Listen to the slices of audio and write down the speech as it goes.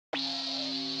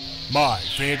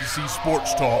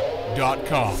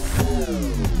MyFantasySportsTalk.com.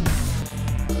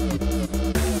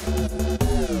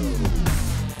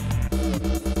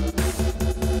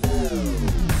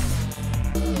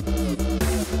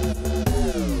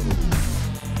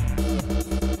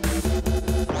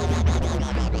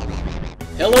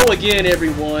 Hello again,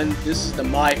 everyone. This is the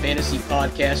My Fantasy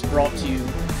Podcast brought to you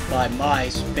by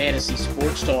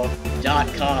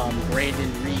MyFantasySportsTalk.com.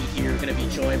 Brandon Reed here, going to be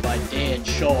joined by Dan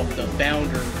Shaw, the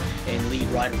founder and lead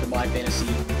writer for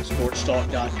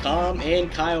MyFantasySportsTalk.com,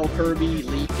 and Kyle Kirby,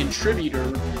 lead contributor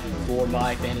for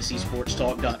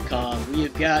MyFantasySportsTalk.com. We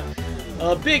have got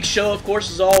a big show, of course,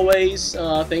 as always.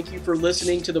 Thank you for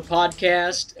listening to the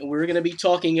podcast. We're going to be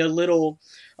talking a little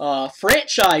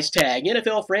franchise tag,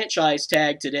 NFL franchise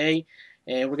tag today,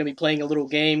 and we're going to be playing a little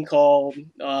game called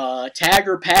Tag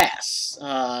or Pass.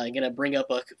 I'm going to bring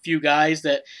up a few guys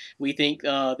that we think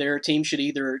their team should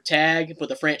either tag, put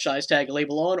the franchise tag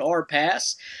label on, or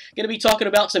pass. Going to be talking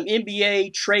about some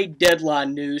NBA trade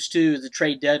deadline news, too. The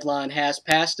trade deadline has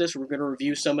passed us. We're going to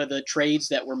review some of the trades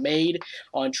that were made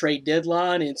on trade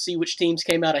deadline and see which teams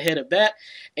came out ahead of that.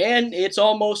 And it's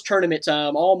almost tournament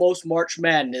time, almost March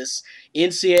Madness.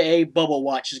 NCAA Bubble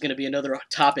Watch is going to be another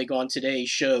topic on today's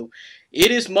show. It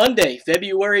is Monday,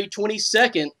 February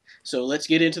 22nd, so let's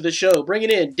get into the show. Bringing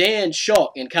in Dan Shaw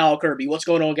and Kyle Kirby. What's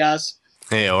going on, guys?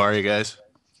 Hey, how are you guys?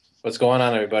 What's going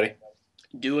on, everybody?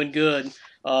 Doing good.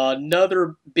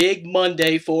 Another big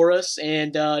Monday for us,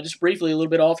 and just briefly, a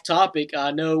little bit off topic.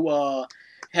 I know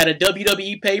had a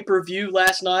WWE pay-per-view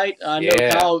last night. I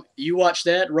know, Kyle, you watched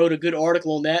that, wrote a good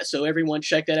article on that, so everyone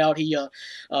check that out. He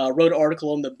wrote an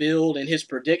article on the build and his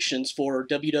predictions for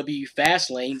WWE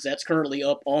Fastlanes. That's currently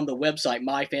up on the website,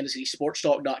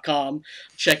 myfantasysportstalk.com.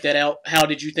 Check that out. What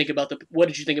did you think about the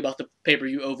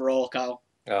pay-per-view overall, Kyle?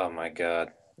 Oh, my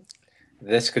God.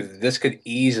 This could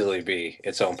easily be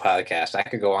its own podcast. I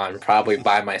could go on probably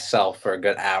by myself for a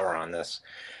good hour on this.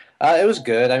 It was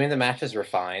good. I mean, the matches were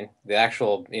fine. The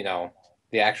actual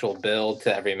build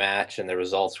to every match and the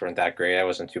results weren't that great. I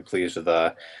wasn't too pleased with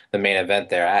the main event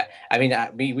there.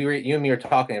 You and me were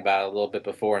talking about it a little bit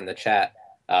before in the chat,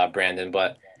 Brandon.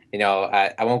 But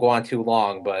I won't go on too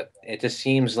long. But it just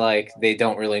seems like they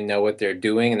don't really know what they're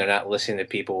doing, and they're not listening to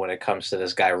people when it comes to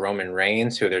this guy Roman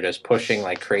Reigns, who they're just pushing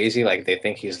like crazy, like they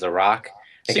think he's The Rock.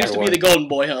 Seems to be the golden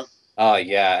boy, huh? Oh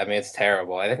yeah, I mean it's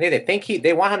terrible. I think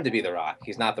they want him to be The Rock.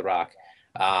 He's not The Rock,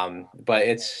 but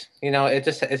it's it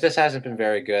just hasn't been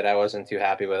very good. I wasn't too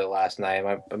happy with it last night.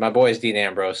 My boy is Dean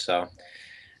Ambrose, so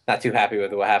not too happy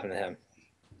with what happened to him.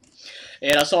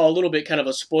 And I saw a little bit kind of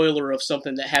a spoiler of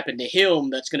something that happened to him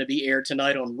that's going to be aired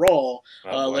tonight on Raw.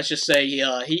 Let's just say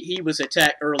he was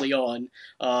attacked early on.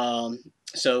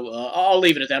 So I'll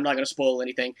leave it at that. I'm not going to spoil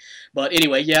anything. But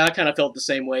anyway, yeah, I kind of felt the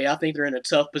same way. I think they're in a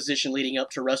tough position leading up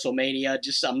to WrestleMania.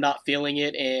 I'm not feeling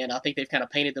it, and I think they've kind of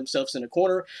painted themselves in a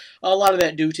corner. A lot of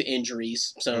that due to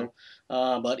injuries. So,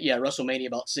 but yeah, WrestleMania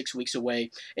about 6 weeks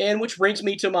away. And which brings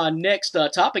me to my next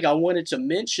topic I wanted to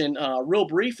mention real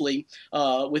briefly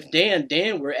with Dan.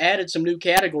 Dan, we're added some new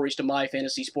categories to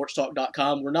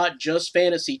MyFantasySportsTalk.com. We're not just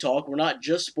fantasy talk. We're not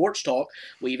just sports talk.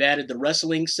 We've added the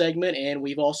wrestling segment, and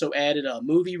we've also added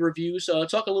movie reviews.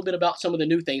 Talk a little bit about some of the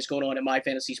new things going on at My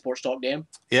Fantasy Sports Talk, Dan.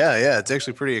 Yeah, it's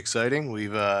actually pretty exciting.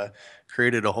 We've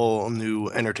created a whole new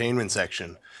entertainment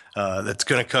section that's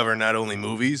going to cover not only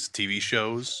movies, TV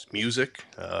shows, music.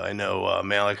 I know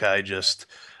Malachi just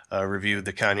reviewed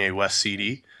the Kanye West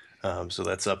CD, so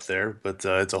that's up there. But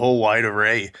it's a whole wide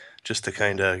array just to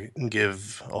kind of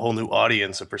give a whole new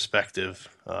audience a perspective,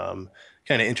 kind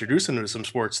of introduce them to some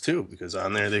sports too, because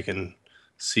on there they can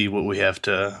see what we have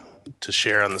to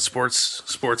share on the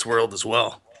sports world as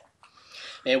well.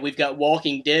 And we've got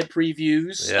Walking Dead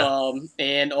previews,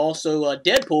 and also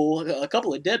Deadpool, a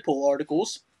couple of Deadpool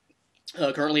articles.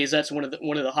 Currently, as that's one of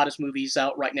the hottest movies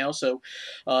out right now. So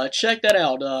check that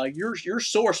out. Your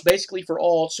source basically for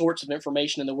all sorts of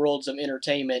information in the worlds of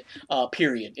entertainment.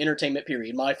 Entertainment.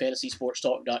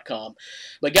 MyFantasySportsTalk.com.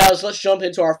 But guys, let's jump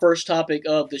into our first topic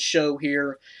of the show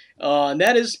here. And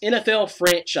that is NFL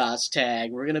franchise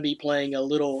tag. We're going to be playing a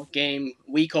little game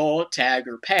we call Tag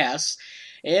or Pass.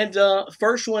 And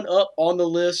first one up on the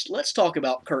list, let's talk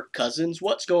about Kirk Cousins.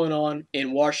 What's going on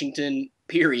in Washington,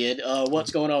 period?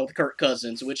 What's going on with Kirk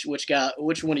Cousins? Which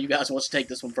one of you guys wants to take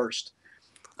this one first?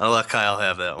 I'll let Kyle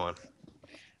have that one.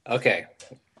 Okay.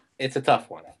 It's a tough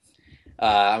one.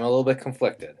 I'm a little bit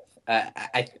conflicted.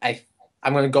 I'm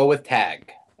going to go with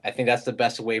tag. I think that's the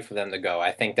best way for them to go.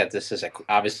 I think that this is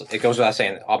obviously, it goes without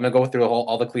saying, I'm going to go through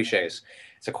all the cliches.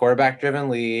 It's a quarterback-driven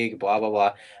league, blah, blah,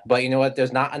 blah. But you know what?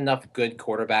 There's not enough good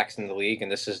quarterbacks in the league,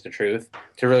 and this is the truth,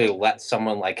 to really let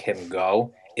someone like him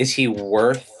go Is he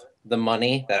worth the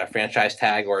money that a franchise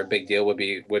tag or a big deal would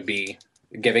be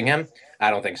giving him? I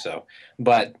don't think so.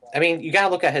 But I mean, you got to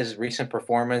look at his recent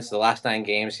performance. The last 9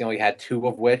 games, he only had 2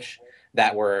 of which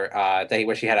that were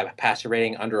which he had a passer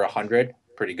rating under 100.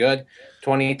 Pretty good.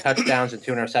 20 touchdowns and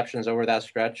 2 interceptions over that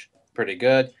stretch. Pretty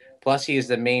good. Plus, he is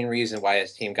the main reason why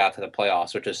his team got to the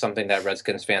playoffs, which is something that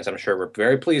Redskins fans, I'm sure, were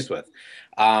very pleased with.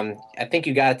 I think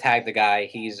you got to tag the guy.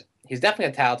 He's definitely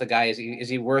a talented guy. Is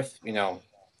he worth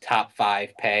top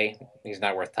 5 pay? He's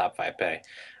not worth top 5 pay,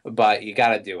 but you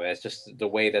got to do it. It's just the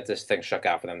way that this thing shook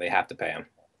out for them. They have to pay him.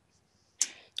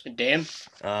 Dan?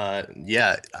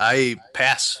 Yeah, I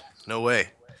pass. No way.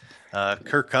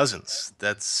 Kirk Cousins.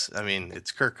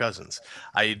 It's Kirk Cousins.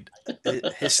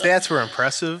 His stats were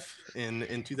impressive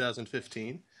in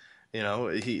 2015.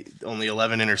 He only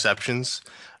 11 interceptions.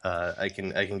 I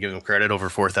can give him credit, over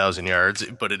 4,000 yards,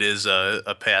 but it is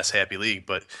a pass happy league.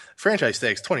 But franchise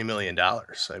tag's $20 million.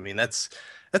 I mean, that's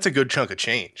a good chunk of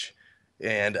change.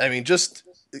 And I mean,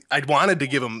 I wanted to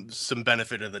give him some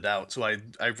benefit of the doubt. So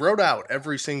I wrote out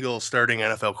every single starting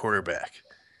NFL quarterback,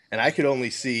 and I could only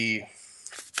see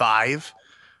 5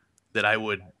 that I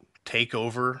would take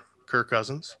over Kirk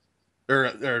Cousins,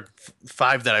 or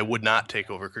 5 that I would not take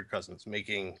over Kirk Cousins,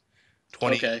 making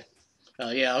 20. Okay.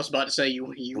 Yeah, I was about to say you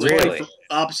Really? went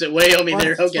opposite way on me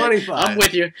there. Okay, 25.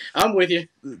 I'm with you.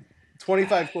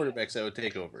 25 quarterbacks I would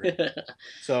take over.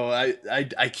 So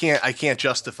I can't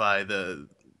justify the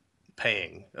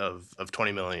paying of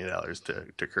 $20 million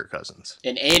to Kirk Cousins.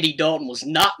 And Andy Dalton was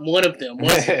not one of them,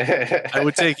 was he? I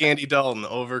would take Andy Dalton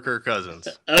over Kirk Cousins.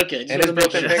 Okay. And his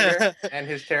broken finger, and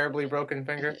his terribly broken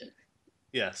finger.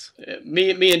 Yes. Me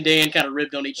and Dan kind of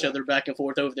ribbed on each other back and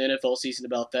forth over the NFL season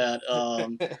about that.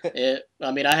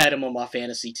 I had him on my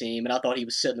fantasy team, and I thought he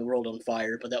was setting the world on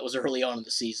fire, but that was early on in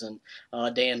the season.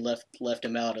 Dan left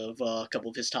him out of a couple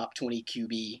of his top 20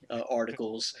 QB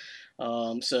articles.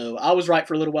 So I was right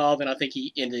for a little while, then I think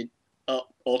he ended up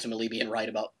ultimately being right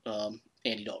about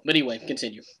Andy Dalton. But anyway,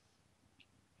 continue.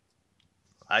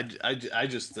 I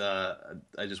just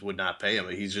would not pay him.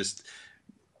 He's just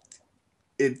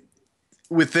it.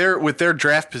 With their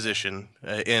draft position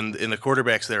and the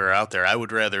quarterbacks that are out there, I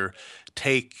would rather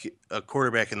take a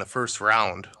quarterback in the first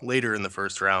round, later in the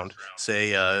first round,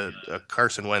 say a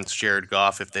Carson Wentz, Jared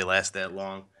Goff, if they last that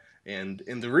long. And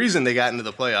the reason they got into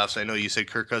the playoffs, I know you said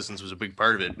Kirk Cousins was a big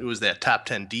part of it. It was that top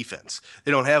 10 defense.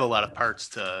 They don't have a lot of parts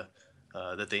that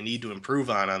they need to improve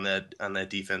on that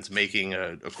defense, making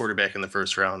a quarterback in the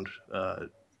first round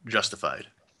justified.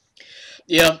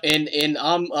 Yeah, and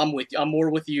I'm with you. I'm more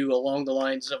with you along the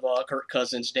lines of Kirk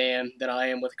Cousins, Dan, than I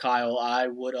am with Kyle. I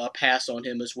would pass on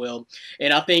him as well.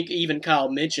 And I think even Kyle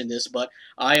mentioned this, but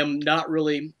I am not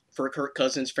really for Kirk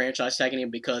Cousins franchise tagging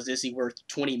him because is he worth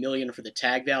 $20 million for the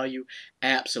tag value?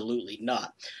 Absolutely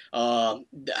not.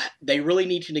 They really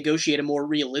need to negotiate a more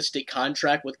realistic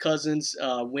contract with Cousins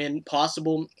when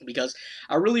possible, because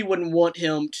I really wouldn't want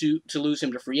him to lose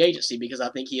him to free agency, because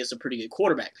I think he is a pretty good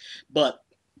quarterback. But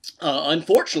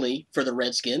unfortunately for the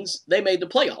Redskins, they made the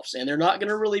playoffs, and they're not going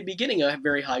to really be getting a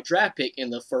very high draft pick in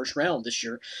the first round this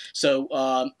year. So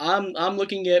I'm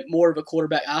looking at more of a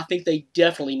quarterback. I think they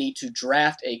definitely need to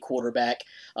draft a quarterback,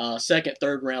 second,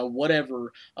 third round,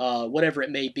 whatever it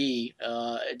may be,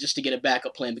 just to get a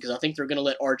backup plan, because I think they're going to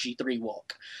let RG3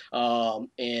 walk. I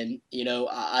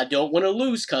don't want to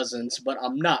lose Cousins, but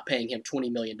I'm not paying him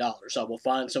 $20 million. I will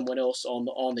find someone else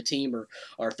on the team,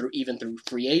 or through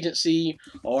free agency,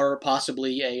 or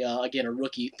possibly a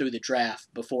rookie through the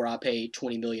draft before I pay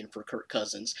 $20 million for Kirk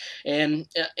Cousins. And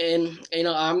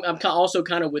I'm also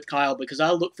kind of with Kyle, because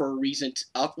I look for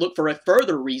a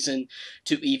further reason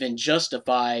to even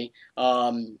justify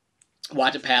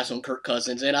why to pass on Kirk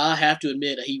Cousins. And I have to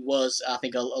admit, he was, I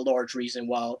think, a large reason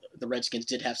why the Redskins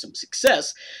did have some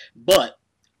success, but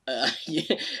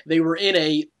they were in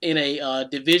a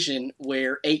division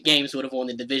where 8 games would have won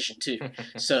the division too.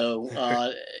 So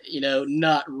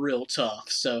not real tough.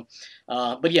 So,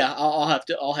 but yeah, I'll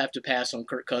have to pass on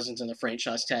Kirk Cousins and the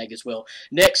franchise tag as well.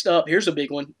 Next up, here's a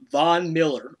big one: Von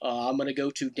Miller. I'm going to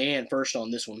go to Dan first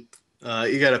on this one.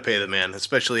 You got to pay the man,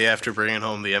 especially after bringing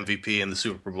home the MVP in the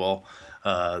Super Bowl.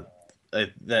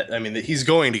 He's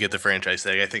going to get the franchise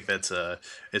tag. I think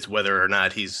it's whether or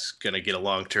not he's going to get a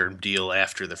long-term deal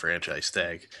after the franchise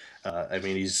tag.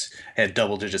 He's had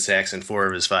double-digit sacks in 4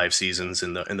 of his 5 seasons.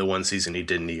 In the one season he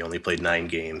didn't, he only played 9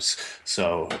 games.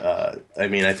 So,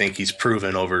 I think he's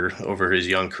proven over his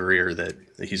young career that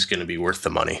he's going to be worth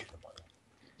the money.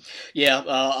 Yeah,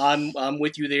 I'm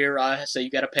with you there. I say you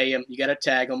got to pay him, you got to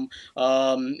tag him,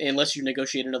 unless you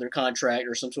negotiate another contract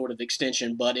or some sort of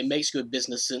extension. But it makes good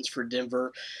business sense for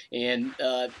Denver, and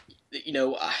I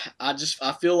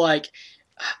feel like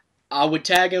I would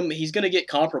tag him. He's going to get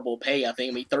comparable pay. I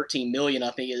think. I mean, 13 million.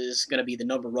 I think is going to be the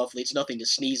number roughly. It's nothing to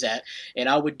sneeze at, and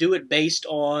I would do it based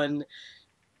on,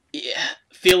 yeah,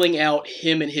 filling out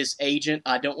him and his agent.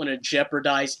 I don't want to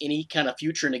jeopardize any kind of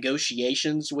future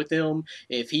negotiations with him.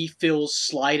 If he feels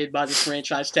slighted by this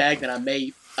franchise tag, then I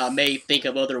may think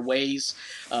of other ways,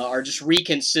 or just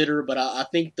reconsider. But I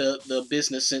think the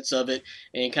business sense of it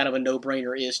and kind of a no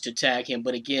brainer is to tag him.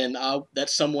 But again,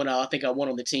 that's someone I think I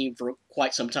want on the team for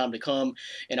quite some time to come,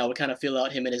 and I would kind of fill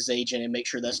out him and his agent and make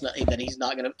sure that he's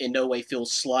not going to in no way feel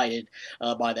slighted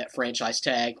by that franchise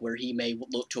tag where he may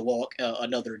look to walk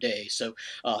another day. So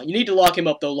you need to lock him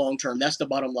up though long term. That's the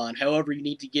bottom line. However, you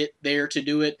need to get there to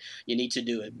do it. You need to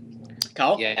do it.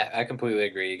 Kyle? Yeah, I completely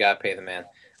agree. You got to pay the man.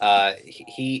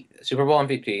 He Super Bowl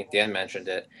MVP. Dan mentioned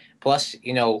it. Plus,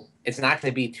 it's not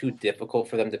going to be too difficult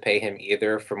for them to pay him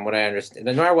either. From what I understand,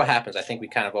 no matter what happens, I think we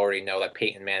kind of already know that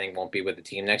Peyton Manning won't be with the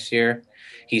team next year.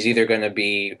 He's either going to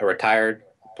be a retired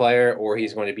player or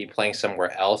he's going to be playing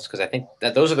somewhere else. Because I think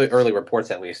that those are the early reports,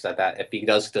 at least, that if he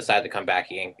does decide to come back,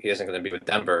 he isn't going to be with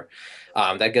Denver.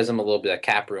 That gives him a little bit of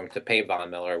cap room to pay Von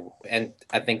Miller. And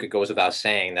I think it goes without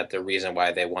saying that the reason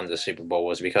why they won the Super Bowl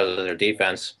was because of their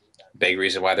defense. Big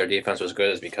reason why their defense was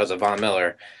good is because of Von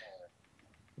Miller.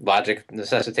 Logic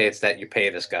necessitates that you pay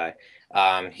this guy.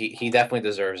 He definitely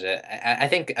deserves it. I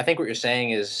think what you're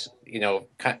saying is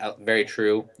kind of very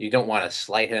true. You don't want to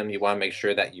slight him. You want to make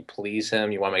sure that you please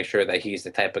him. You want to make sure that he's the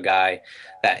type of guy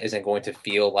that isn't going to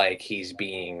feel like he's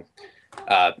being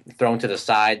thrown to the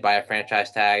side by a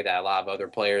franchise tag that a lot of other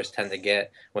players tend to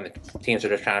get when the teams are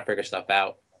just trying to figure stuff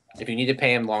out. If you need to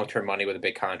pay him long-term money with a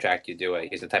big contract, you do it.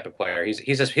 He's the type of player.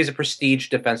 He's a prestige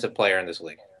defensive player in this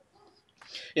league.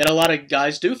 And a lot of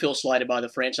guys do feel slighted by the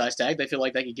franchise tag. They feel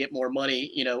like they could get more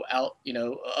money, out,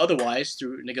 otherwise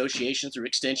through negotiations, through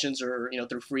extensions, or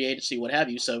through free agency, what have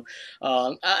you. So,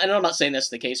 and I'm not saying that's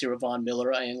the case here with Von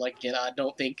Miller. And I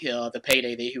don't think the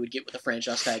payday that he would get with the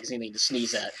franchise tag is anything to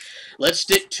sneeze at. Let's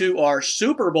stick to our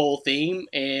Super Bowl theme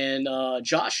and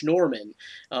Josh Norman.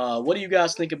 What do you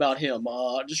guys think about him?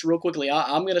 Just real quickly,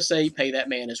 I'm going to say pay that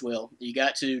man as well. You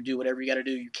got to do whatever you got to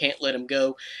do. You can't let him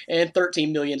go. And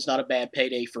 $13 million is not a bad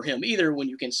payday for him either when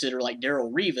you consider like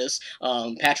Darrelle Revis,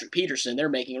 Patrick Peterson, they're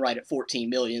making right at $14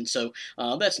 million. So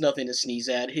that's nothing to sneeze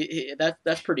at.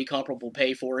 That's pretty comparable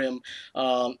pay for him,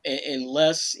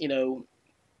 unless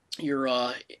you're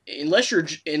unless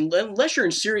you're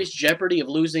in serious jeopardy of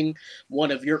losing one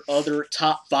of your other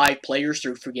top 5 players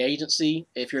through free agency.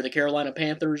 If you're the Carolina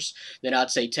Panthers, then I'd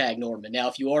say tag Norman. Now,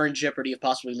 if you are in jeopardy of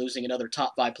possibly losing another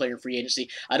top 5 player in free agency,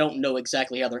 I don't know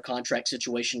exactly how their contract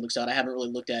situation looks out. I haven't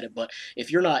really looked at it, but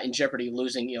if you're not in jeopardy of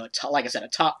losing, like I said, a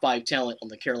top 5 talent on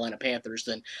the Carolina Panthers,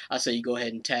 then I say you go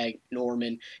ahead and tag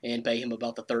Norman and pay him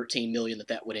about the $13 million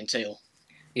that would entail.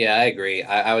 Yeah, I agree.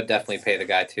 I would definitely pay the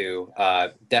guy too.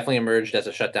 Definitely emerged as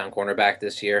a shutdown cornerback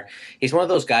this year. He's one of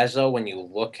those guys, though, when you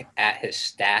look at his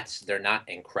stats, they're not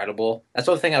incredible. That's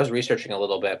the thing I was researching a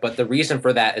little bit. But the reason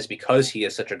for that is because he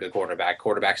is such a good quarterback.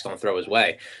 Quarterbacks don't throw his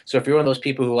way. So if you're one of those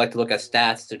people who like to look at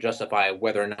stats to justify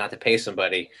whether or not to pay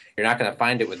somebody, you're not going to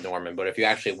find it with Norman. But if you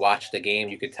actually watch the game,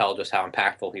 you could tell just how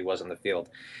impactful he was on the field.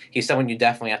 He's someone you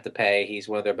definitely have to pay. He's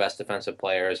one of their best defensive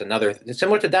players.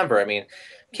 Similar to Denver. I mean,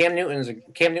 Cam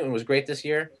Newton was great this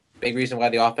year. Big reason why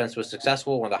the offense was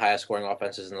successful, one of the highest scoring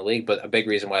offenses in the league, but a big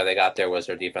reason why they got there was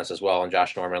their defense as well, and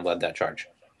Josh Norman led that charge.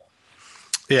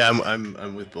 Yeah,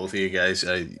 I'm with both of you guys.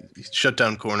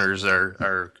 Shutdown corners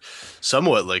are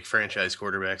somewhat like franchise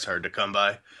quarterbacks, hard to come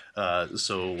by.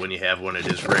 So when you have one, it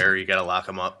is rare. You got to lock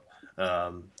them up.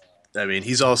 I mean,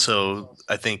 he's also,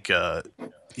 I think,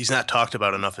 he's not talked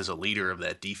about enough as a leader of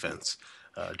that defense.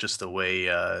 Just the way,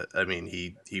 I mean,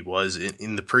 he was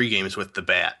in the pre-games with the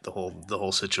bat, the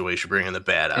whole situation, bringing the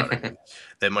bat out. I mean,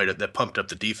 that pumped up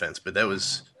the defense, but that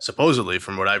was supposedly,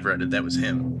 from what I've read, that was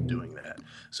him doing that.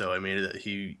 So I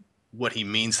mean, what he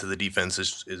means to the defense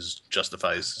is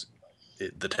justifies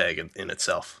the tag in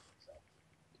itself.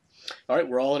 All right,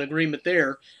 we're all in agreement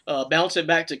there. Bounce it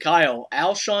back to Kyle.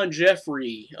 Alshon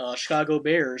Jeffrey, Chicago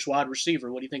Bears wide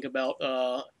receiver. What do you think about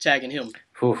tagging him?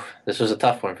 Whew, this was a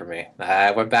tough one for me.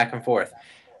 I went back and forth.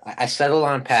 I settled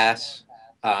on pass.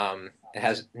 It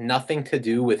has nothing to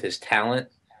do with his talent.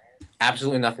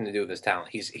 Absolutely nothing to do with his talent.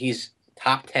 He's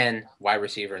top 10 wide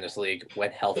receiver in this league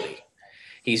when healthy.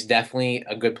 He's definitely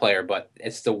a good player, but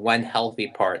it's the when healthy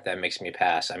part that makes me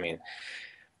pass. I mean,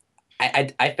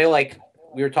 I feel like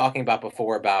we were talking about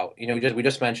before about, we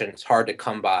just mentioned it's hard to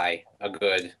come by a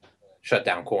good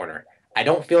shutdown corner. I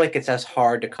don't feel like it's as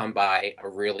hard to come by a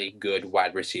really good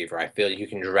wide receiver. I feel you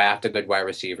can draft a good wide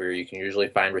receiver. You can usually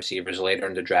find receivers later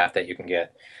in the draft that you can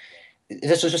get.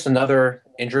 This was just another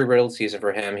injury-riddled season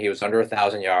for him. He was under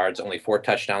 1,000 yards, only 4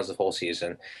 touchdowns the full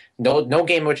season. No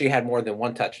game in which he had more than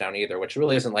 1 touchdown either, which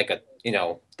really isn't like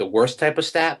the worst type of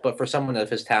stat. But for someone of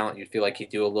his talent, you'd feel like he'd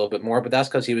do a little bit more. But that's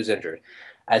because he was injured.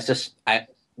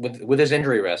 With his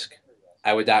injury risk,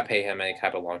 I would not pay him any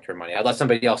type of long-term money. I'd let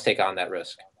somebody else take on that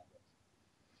risk.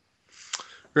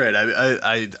 Right.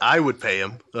 I would pay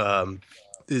him.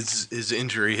 His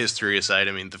injury history aside,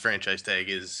 I mean, the franchise tag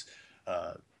is.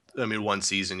 1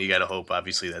 season, you got to hope,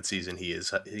 obviously, that season he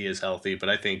is healthy. But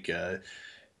I think,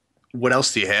 what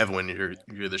else do you have when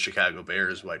you're the Chicago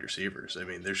Bears wide receivers? I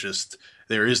mean,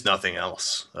 there is nothing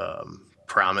else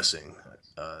promising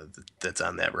that's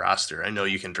on that roster. I know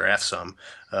you can draft some,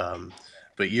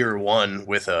 but year one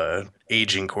with a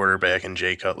aging quarterback and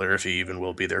Jay Cutler, if he even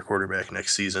will be their quarterback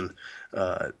next season,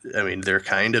 they're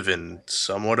kind of in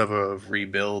somewhat of a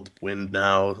rebuild wind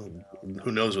now.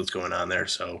 Who knows what's going on there?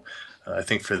 So. I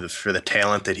think for the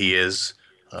talent that he is,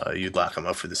 you'd lock him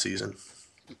up for the season.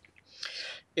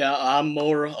 Yeah, I'm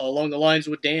more along the lines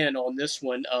with Dan on this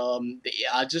one.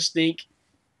 I just think,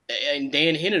 and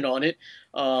Dan hinted on it,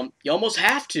 you almost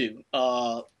have to.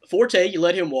 Forte, you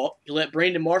let him walk. You let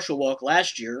Brandon Marshall walk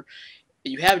last year.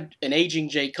 You have an aging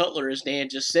Jay Cutler, as Dan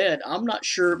just said. I'm not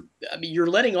sure. I mean, you're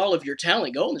letting all of your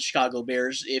talent go in the Chicago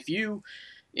Bears. If you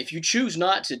choose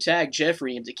not to tag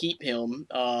Jeffrey and to keep him,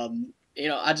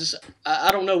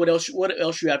 I don't know what else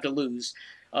you have to lose.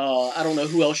 I don't know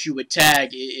who else you would tag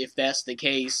if that's the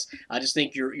case. I just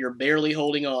think you're barely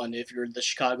holding on if you're the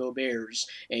Chicago Bears,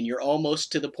 and you're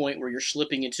almost to the point where you're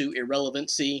slipping into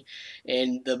irrelevancy,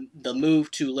 and the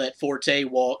move to let Forte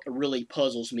walk really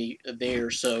puzzles me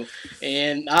there. So,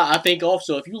 and I think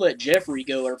also if you let Jeffrey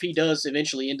go, or if he does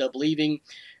eventually end up leaving,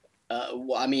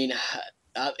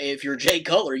 if you're Jay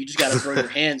Cutler, you just got to throw your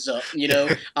hands up.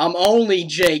 I'm only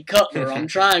Jay Cutler. I'm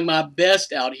trying my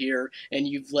best out here, and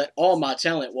you've let all my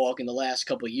talent walk in the last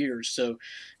couple of years. So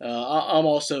I'm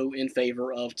also in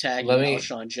favor of tagging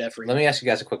Alshon Jeffrey. Let me ask you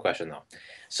guys a quick question, though.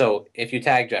 So if you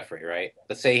tag Jeffrey, right,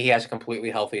 let's say he has a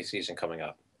completely healthy season coming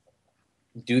up.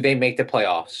 Do they make the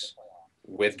playoffs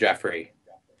with Jeffrey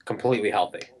completely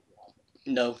healthy?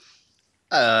 No.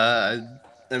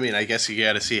 I guess you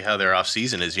got to see how their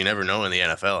offseason is. You never know in the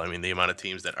NFL. I mean, the amount of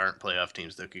teams that aren't playoff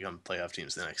teams that become playoff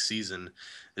teams the next season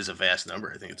is a vast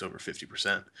number. I think it's over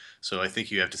 50%. So I think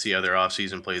you have to see how their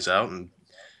offseason plays out. And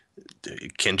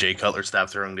can Jay Cutler stop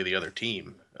throwing to the other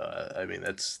team?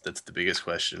 That's the biggest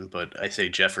question. But I say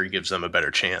Jeffrey gives them a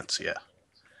better chance, yeah.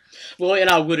 Well, and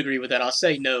I would agree with that. I'll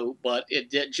say no, but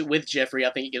with Jeffrey,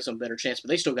 I think it gives them a better chance. But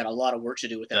they still got a lot of work to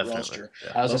do with that roster.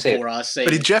 Yeah. I was gonna say,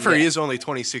 but Jeffrey is only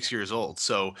 26 years old,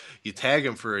 so you tag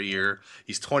him for a year.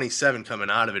 He's 27 coming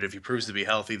out of it. If he proves to be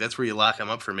healthy, that's where you lock him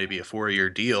up for maybe a 4-year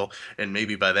deal, and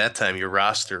maybe by that time your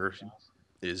roster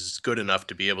is good enough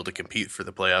to be able to compete for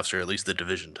the playoffs or at least the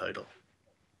division title.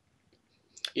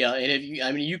 Yeah,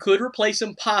 and you could replace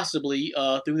him possibly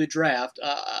through the draft.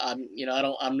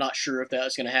 I'm not sure if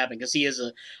that's going to happen because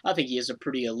I think he is a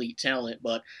pretty elite talent.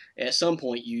 But at some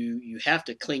point, you have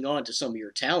to cling on to some of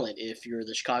your talent if you're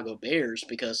the Chicago Bears,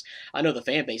 because I know the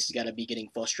fan base has got to be getting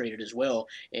frustrated as well,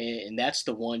 and that's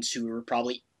the ones who are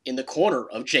probably in the corner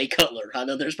of Jay Cutler. I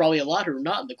know there's probably a lot who are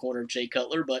not in the corner of Jay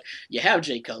Cutler, but you have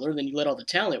Jay Cutler, then you let all the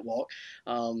talent walk.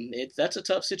 That's a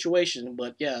tough situation.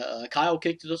 But yeah, Kyle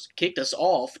kicked us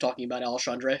off talking about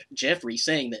Alshon Jeffrey,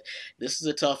 saying that this is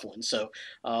a tough one. So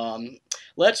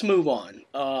let's move on.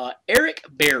 Eric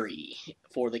Berry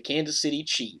for the Kansas City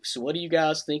Chiefs. What do you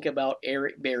guys think about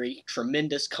Eric Berry?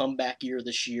 Tremendous comeback year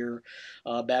this year,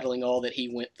 battling all that he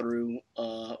went through.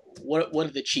 What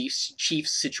did the Chiefs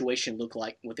situation look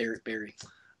like with Eric Berry?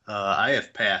 I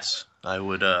have pass. I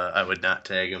would not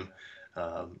tag him.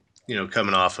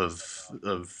 Coming off of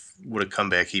what a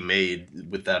comeback he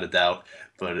made, without a doubt.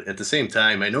 But at the same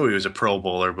time, I know he was a Pro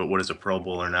Bowler, but what is a Pro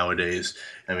Bowler nowadays?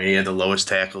 I mean, he had the lowest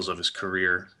tackles of his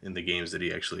career in the games that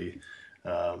he actually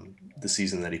the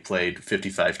season that he played,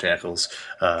 55 tackles.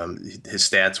 His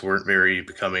stats weren't very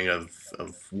becoming of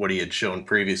what he had shown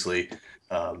previously.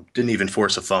 Didn't even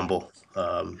force a fumble,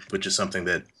 which is something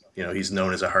that he's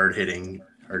known as a hard hitting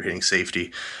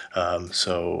safety.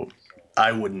 So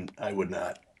I would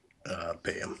not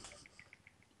pay him.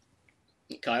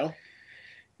 Kyle?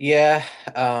 Yeah,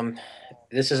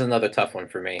 this is another tough one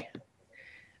for me.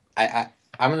 I'm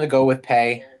going to go with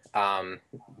pay,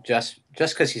 just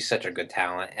just because he's such a good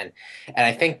talent. And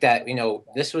I think that,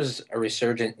 this was a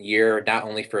resurgent year, not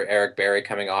only for Eric Berry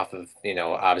coming off of,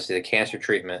 obviously the cancer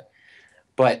treatment,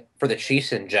 but for the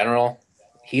Chiefs in general.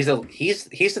 He's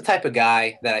the type of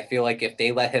guy that I feel like if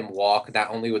they let him walk,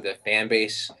 not only would the fan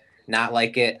base not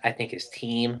like it, I think his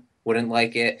team wouldn't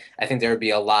like it. I think there would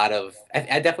be a lot of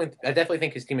I definitely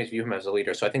think his teammates view him as a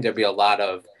leader. So I think there'd be a lot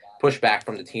of pushback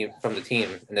from the team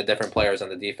and the different players on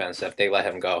the defense if they let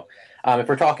him go. If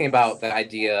we're talking about the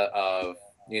idea of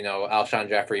Alshon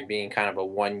Jeffrey being kind of a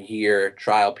 1 year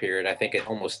trial period, I think it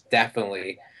almost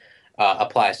definitely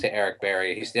applies to Eric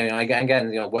Berry. He's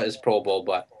again what is Pro Bowl,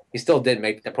 but he still did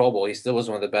make the Pro Bowl. He still was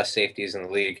one of the best safeties in the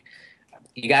league.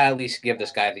 You got to at least give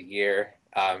this guy the year.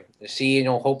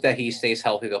 Hope that he stays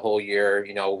healthy the whole year.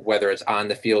 Whether it's on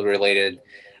the field related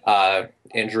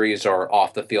injuries or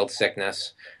off the field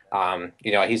sickness.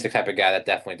 He's the type of guy that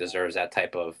definitely deserves that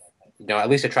type of at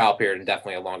least a trial period and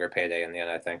definitely a longer payday in the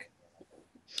end, I think.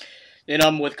 And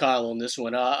I'm with Kyle on this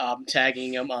one. I'm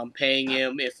tagging him. I'm paying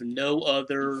him, if no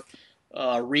other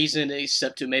reason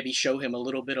except to maybe show him a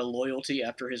little bit of loyalty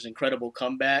after his incredible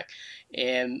comeback.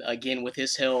 And again, with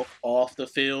his health off the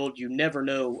field, you never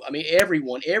know. I mean,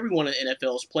 everyone in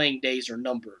NFL's playing days are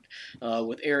numbered.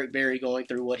 With Eric Berry going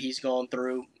through what he's gone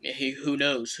through, who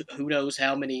knows? Who knows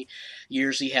how many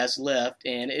years he has left?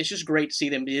 And it's just great to see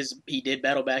them. He did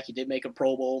battle back. He did make a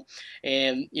Pro Bowl,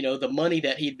 and the money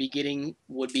that he'd be getting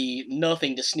would be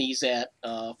nothing to sneeze at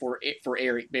for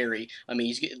Eric Berry. I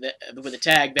mean, with the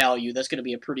tag value, that's going to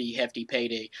be a pretty hefty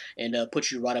payday and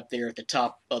puts you right up there at the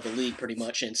top of the league pretty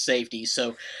much in safety.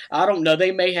 So I don't know.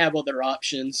 They may have other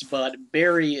options, but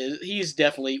he's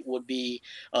definitely would be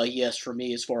a yes for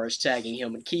me as far as tagging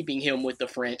him and keeping him with the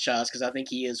franchise, because I think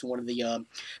he is one of the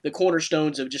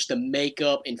cornerstones of just the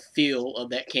makeup and feel of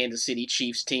that Kansas City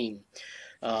Chiefs team.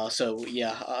 So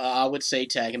yeah, I would say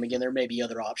tag him again. There may be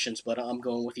other options, but I'm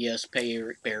going with yes. Pay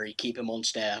Eric Berry, keep him on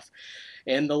staff.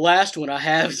 And the last one I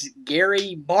have is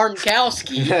Gary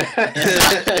Barnkowski,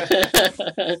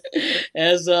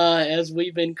 as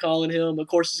we've been calling him. Of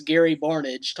course, it's Gary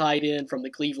Barnidge, tight end from the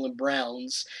Cleveland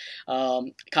Browns.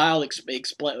 Kyle,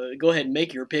 go ahead and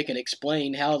make your pick and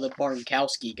explain how the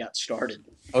Barnkowski got started.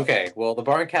 Okay, well, the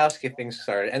Barnkowski thing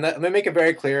started, and let me make it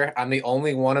very clear: I'm the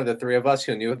only one of the three of us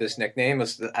who knew this nickname.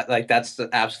 That's the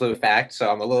absolute fact.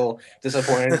 So I'm a little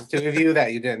disappointed in the two of you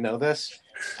that you didn't know this.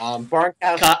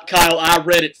 Barnkowski. Kyle, I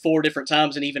read it 4 different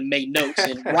times and even made notes,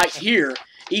 and right here,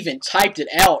 even typed it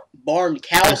out,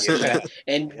 Barnkowski,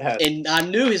 and I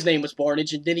knew his name was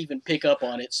Barnidge and didn't even pick up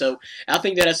on it. So I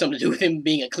think that has something to do with him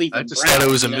being a Cleveland Brown. I just thought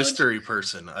it was a mystery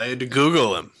person. I had to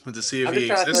Google him to see if he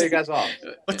existed. You guys off.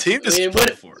 What team does he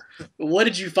play for? What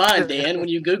did you find, Dan, when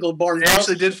you Googled Barnkowski? I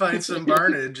actually did find some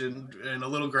Barnidge and a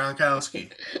little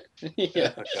Gronkowski.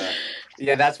 Yeah. Okay.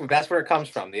 Yeah, that's where it comes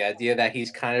from. The idea that he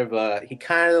kind of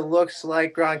looks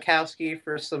like Gronkowski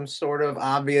for some sort of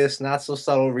obvious, not so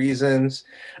subtle reasons.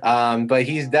 But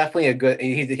he's definitely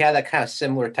he had that kind of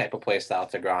similar type of play style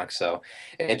to Gronk. So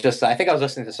I think I was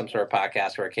listening to some sort of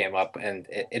podcast where it came up, and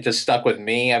it just stuck with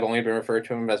me. I've only been referred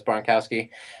to him as Barnkowski.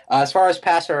 As far as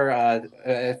passing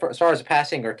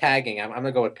or tagging, I'm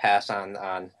gonna go with pass on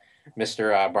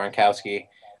Mr. Barnkowski.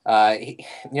 He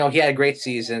had a great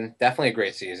season, definitely a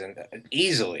great season.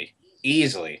 Easily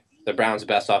the Browns'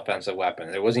 best offensive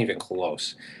weapon. It wasn't even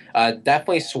close.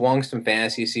 Definitely swung some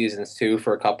fantasy seasons too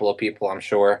for a couple of people, I'm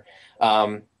sure.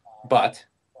 But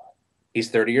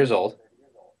he's 30 years old.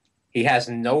 He has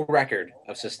no record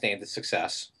of sustained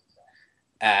success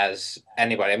as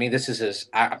anybody. I mean, this is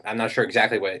I'm not sure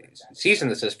exactly what season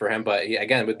this is for him, but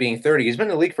again, with being 30, he's been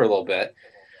in the league for a little bit.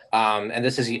 And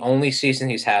this is the only season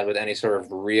he's had with any sort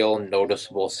of real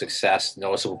noticeable success,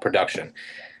 noticeable production.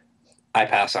 I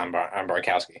pass on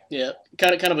Barnkowski. Yeah,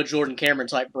 kind of a Jordan Cameron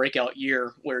type breakout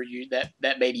year where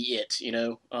that may be it.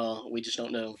 We just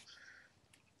don't know.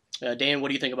 Dan, what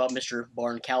do you think about Mr.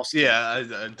 Barnkowski? Yeah,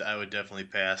 I would definitely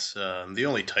pass. The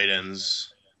only tight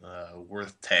ends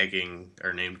worth tagging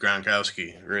are named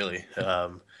Gronkowski. Really,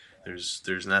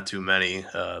 there's not too many.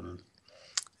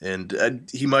 And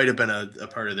he might have been a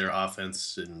part of their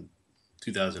offense in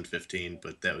 2015,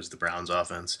 but that was the Browns'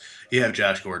 offense. You have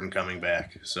Josh Gordon coming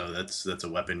back, so that's a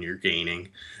weapon you're gaining.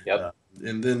 Yep.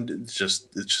 And then it's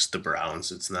just the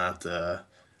Browns. It's not.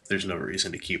 There's no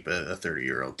reason to keep a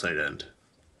 30-year-old tight end.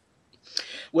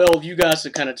 Well, you guys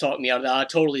have kind of talked me out of that. I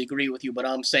totally agree with you, but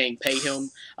I'm saying pay him.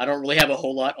 I don't really have a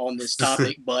whole lot on this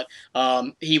topic, but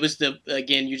he was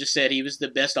again, you just said he was the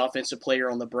best offensive player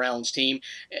on the Browns team.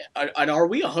 And are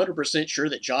we 100% sure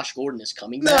that Josh Gordon is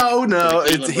coming back? No.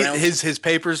 His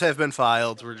papers have been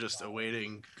filed. We're just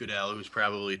awaiting Goodell, who's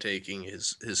probably taking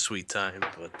his sweet time.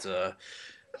 But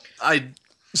I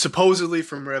supposedly,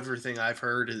 from everything I've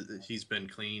heard, he's been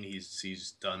clean.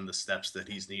 He's done the steps that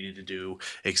he's needed to do,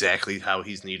 exactly how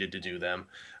he's needed to do them.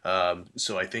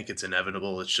 So I think it's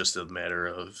inevitable. It's just a matter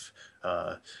of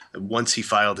once he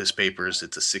filed his papers,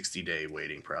 it's a 60-day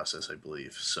waiting process, I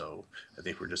believe. So I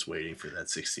think we're just waiting for that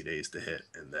 60 days to hit,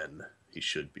 and then he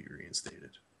should be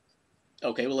reinstated.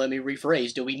 Okay, well, let me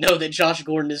rephrase. Do we know that Josh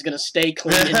Gordon is going to stay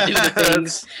clean and do the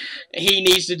things he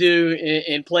needs to do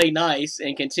and play nice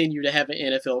and continue to have an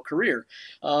NFL career?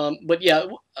 But yeah,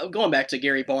 going back to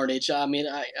Gary Barnidge, I mean,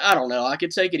 I don't know. I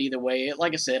could take it either way.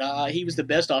 Like I said, he was the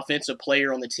best offensive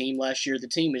player on the team last year. The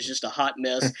team is just a hot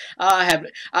mess. I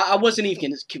wasn't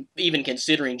even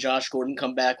considering Josh Gordon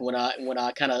come back when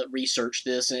I kind of researched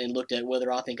this and looked at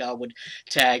whether I think I would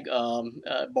tag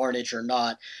Barnidge or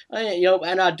not.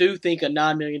 And I do think a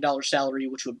 $9 million salary,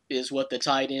 which is what the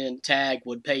tight end tag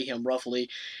would pay him roughly.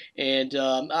 And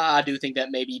I do think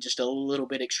that may be just a little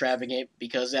bit extravagant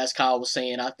because, as Kyle was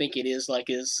saying, I think it is like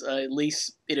at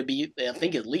least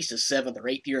his seventh or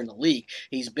eighth year in the league.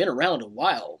 He's been around a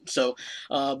while. So,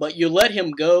 but you let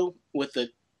him go with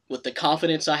the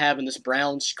confidence I have in this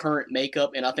Browns current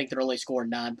makeup, and I think they're only scoring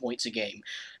 9 points a game.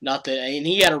 And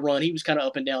he had a run. He was kind of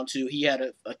up and down too. He had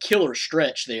a killer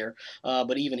stretch there,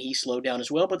 but even he slowed down as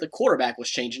well. But the quarterback was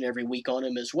changing every week on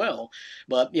him as well.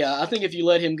 But yeah, I think if you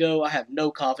let him go, I have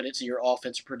no confidence in your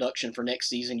offensive production for next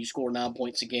season. You score 9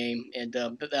 points a game, and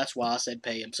but that's why I said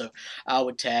pay him. So I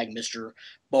would tag Mr.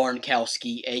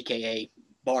 Barnkowski, a.k.a.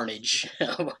 Barnidge,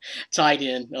 tight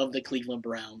end of the Cleveland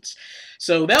Browns.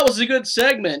 So that was a good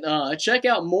segment. Check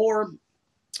out more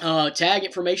tag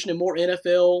information and more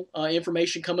NFL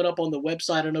information coming up on the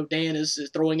website. I know Dan is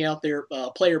throwing out their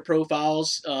player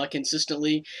profiles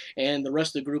consistently, and the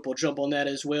rest of the group will jump on that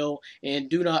as well. And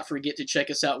do not forget to check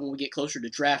us out when we get closer to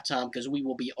draft time because we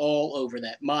will be all over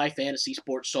that,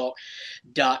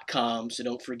 myfantasysportstalk.com. So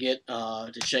don't forget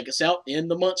to check us out in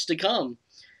the months to come.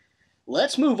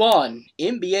 Let's move on.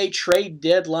 NBA trade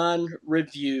deadline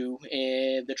review.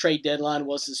 And the trade deadline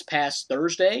was this past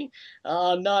Thursday.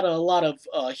 Not a lot of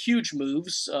huge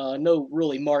moves. No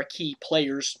really marquee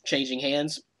players changing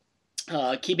hands.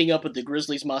 Keeping up with the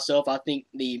Grizzlies myself, I think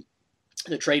the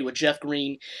trade with Jeff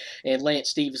Green and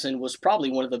Lance Stevenson was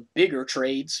probably one of the bigger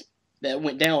trades that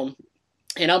went down.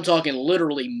 And I'm talking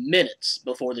literally minutes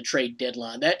before the trade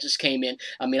deadline. That just came in.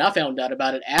 I mean, I found out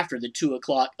about it after the 2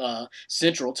 o'clock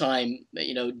Central Time,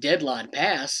 deadline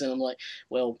passed. And I'm like,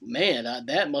 well, man,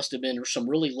 that must have been some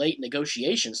really late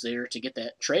negotiations there to get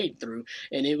that trade through.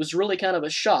 And it was really kind of a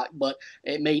shock, but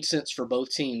it made sense for both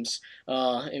teams.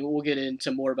 And we'll get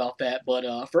into more about that. But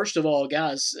first of all,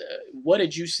 guys, what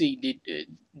did you see?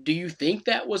 Do you think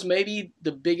that was maybe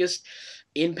the biggest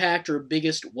impact or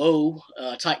biggest whoa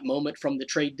type moment from the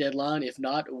trade deadline? If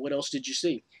not, what else did you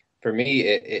see? For me,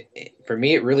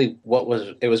 it really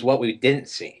was what we didn't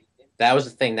see. That was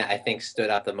the thing that I think stood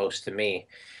out the most to me.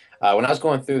 When I was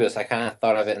going through this, I kind of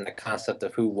thought of it in the concept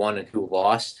of who won and who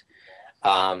lost.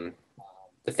 The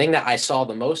thing that I saw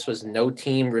the most was no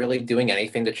team really doing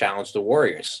anything to challenge the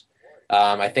Warriors.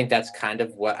 I think that's kind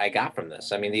of what I got from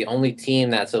this. I mean, the only team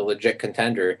that's a legit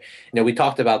contender, we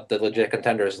talked about the legit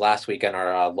contenders last week on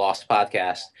our Lost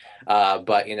podcast,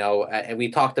 but, we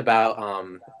talked about,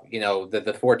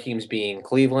 the 4 teams being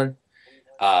Cleveland,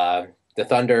 the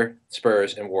Thunder,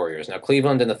 Spurs, and Warriors. Now,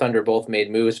 Cleveland and the Thunder both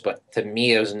made moves, but to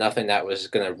me, it was nothing that was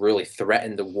going to really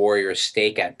threaten the Warriors'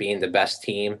 stake at being the best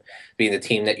team, being the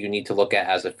team that you need to look at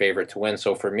as a favorite to win.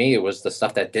 So for me, it was the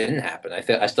stuff that didn't happen.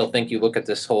 I still think you look at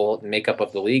this whole makeup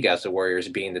of the league as the Warriors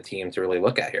being the team to really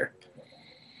look at here.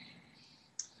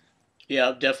 Yeah,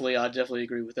 I definitely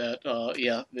agree with that.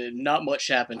 Not much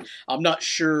happened. I'm not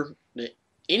sure that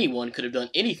anyone could have done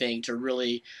anything to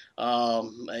really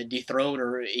dethrone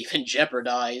or even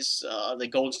jeopardize the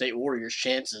Golden State Warriors'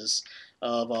 chances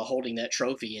of holding that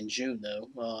trophy in June, though.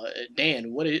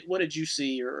 Dan, what did you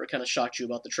see or kind of shocked you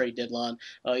about the trade deadline,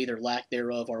 either lack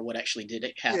thereof or what actually did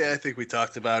happen? Yeah, I think we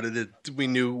talked about it. We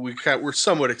knew we're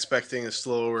somewhat expecting a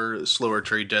slower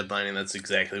trade deadline, and that's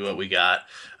exactly what we got.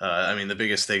 I mean, the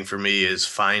biggest thing for me is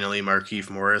finally Markieff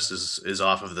Morris is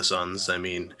off of the Suns. I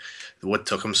mean, what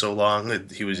took him so long?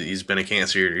 He's been a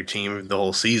cancer to your team the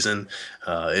whole season.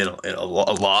 In a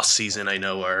lost season, I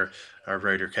know our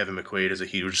writer Kevin McQuaid is a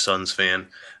huge Suns fan. fan,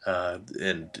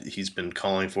 and he's been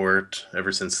calling for it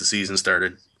ever since the season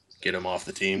started. Get him off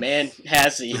the team. Man,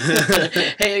 has he?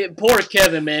 Hey, poor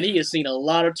Kevin, man. He has seen a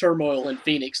lot of turmoil in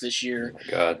Phoenix this year.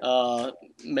 Oh my God.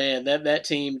 Man, that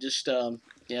team just I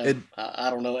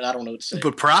don't know. I don't know what to say.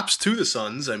 But props to the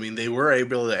Suns. I mean, they were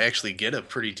able to actually get a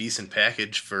pretty decent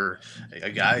package for a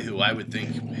guy who I would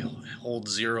think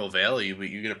holds zero value, but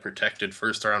you get a protected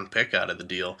first-round pick out of the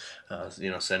deal.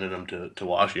 Sending him to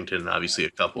Washington, obviously a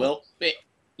couple. Well,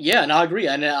 yeah, and I agree.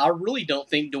 And I really don't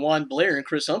think DeJuan Blair and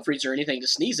Chris Humphries are anything to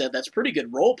sneeze at. That's pretty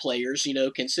good role players,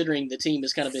 considering the team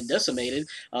has kind of been decimated.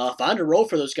 Find a role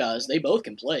for those guys. They both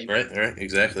can play. Right,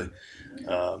 exactly.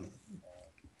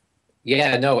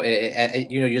 Yeah, no,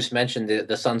 you just mentioned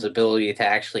the Suns' ability to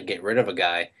actually get rid of a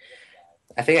guy.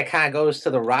 I think it kind of goes to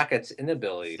the Rockets'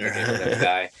 inability to get rid of a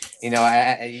guy.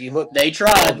 You look. They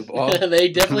tried. They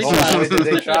definitely tried.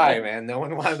 They tried, man. No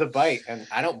one wanted to bite, and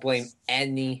I don't blame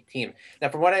any team. Now,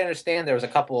 from what I understand, there was a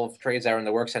couple of trades that were in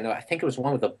the works. I think it was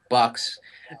one with the Bucks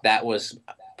that was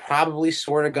probably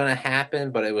sort of going to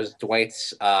happen, but it was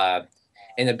Dwight's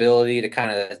inability to kind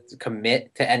of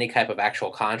commit to any type of actual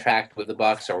contract with the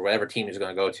Bucks or whatever team he's going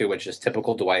to go to, which is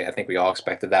typical Dwight. I think we all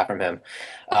expected that from him.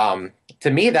 To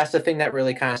me, that's the thing that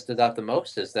really kind of stood out the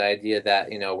most, is the idea that,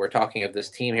 we're talking of this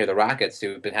team here, the Rockets,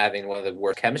 who've been having one of the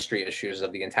worst chemistry issues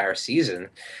of the entire season,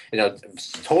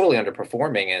 totally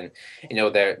underperforming.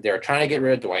 And, they're trying to get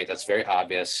rid of Dwight. That's very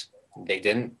obvious. They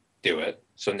didn't do it.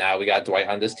 So now we got Dwight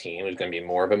on this team, who's going to be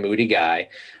more of a moody guy.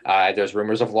 There's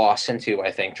rumors of Lawson, too,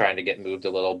 I think, trying to get moved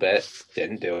a little bit.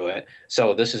 Didn't do it.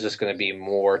 So this is just going to be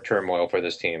more turmoil for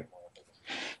this team.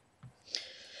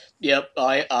 Yep,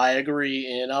 I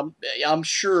agree. And I'm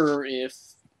sure if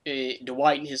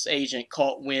Dwight and his agent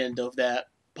caught wind of that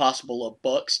possible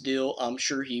Bucks deal, I'm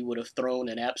sure he would have thrown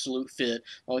an absolute fit.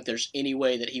 I don't think there's any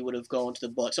way that he would have gone to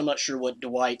the Bucks. I'm not sure what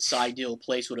Dwight's ideal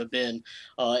place would have been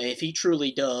if he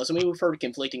truly does. I mean, we've heard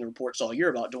conflicting reports all year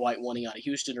about Dwight wanting out of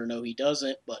Houston, or no, he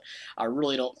doesn't. But I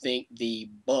really don't think the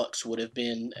Bucks would have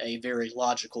been a very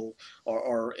logical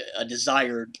or a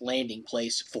desired landing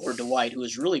place for Dwight, who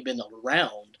has really been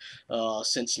around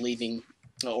since leaving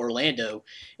Orlando.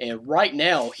 And right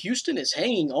now, Houston is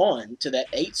hanging on to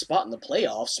that 8th spot in the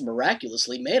playoffs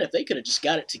miraculously. Man, if they could have just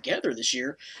got it together this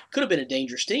year, could have been a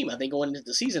dangerous team. I think going into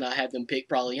the season, I had them pick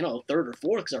probably 3rd or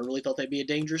 4th because I really thought they'd be a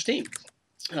dangerous team.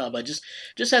 But just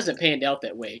hasn't panned out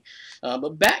that way.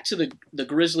 But back to the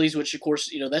Grizzlies, which of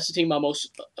course that's the team I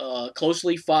most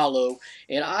closely follow,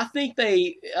 and I think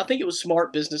it was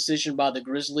smart business decision by the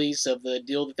Grizzlies of the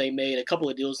deal that they made. A couple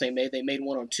of deals they made. They made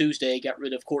one on Tuesday, got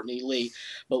rid of Courtney Lee.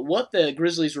 But what the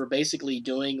Grizzlies were basically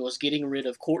doing was getting rid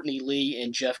of Courtney Lee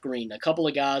and Jeff Green, a couple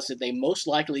of guys that they most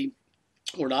likely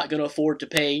were not going to afford to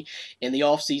pay in the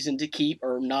offseason to keep,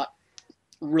 or not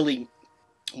really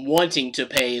wanting to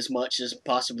pay as much as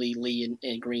possibly Lee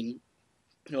and Green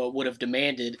would have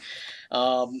demanded.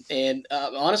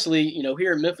 Honestly,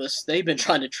 here in Memphis, they've been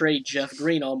trying to trade Jeff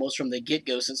Green almost from the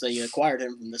get-go since they acquired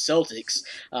him from the Celtics.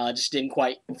 Just didn't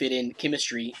quite fit in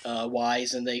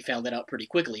chemistry-wise, and they found that out pretty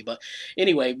quickly. But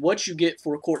anyway, what you get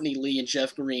for Courtney Lee and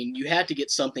Jeff Green, you had to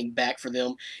get something back for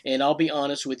them. And I'll be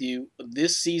honest with you,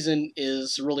 this season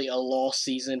is really a lost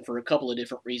season for a couple of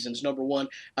different reasons. Number one,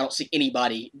 I don't see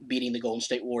anybody beating the Golden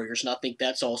State Warriors, and I think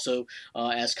that's also,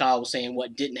 as Kyle was saying,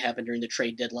 what didn't happen during the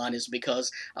trade deadline is because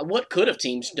what could have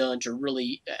teams done to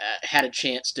really had a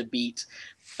chance to beat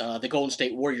the Golden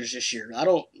State Warriors this year?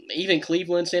 Even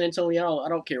Cleveland, San Antonio, I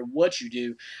don't care what you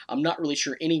do. I'm not really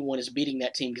sure anyone is beating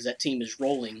that team because that team is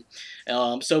rolling.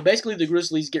 So basically the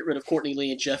Grizzlies get rid of Courtney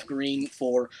Lee and Jeff Green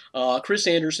for Chris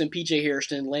Anderson, PJ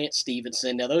Hairston, Lance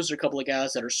Stevenson. Now those are a couple of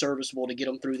guys that are serviceable to get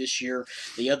them through this year.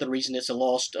 The other reason it's a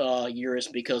lost year is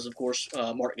because, of course,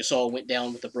 Marc Gasol went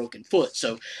down with a broken foot.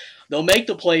 So they'll make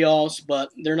the playoffs,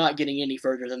 but they're not getting any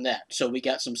further than that. So we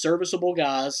got some serviceable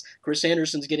guys. Chris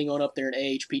Anderson's getting on up there in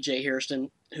age. PJ Hairston,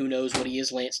 who knows what he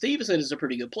is. Lance Stevenson is a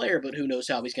pretty good player, but who knows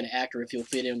how he's going to act or if he'll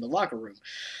fit in the locker room.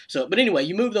 But anyway,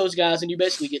 you move those guys, and you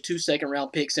basically get 2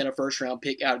 second-round picks and a first-round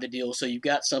pick out of the deal. So you've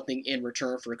got something in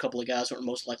return for a couple of guys who are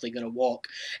most likely going to walk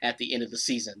at the end of the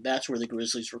season. That's where the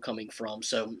Grizzlies were coming from.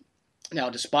 So now,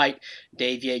 despite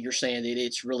Dave Yeager saying that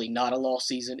it's really not a lost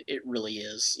season, it really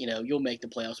is. You'll make the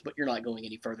playoffs, but you're not going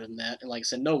any further than that. And like I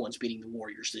said, no one's beating the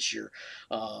Warriors this year.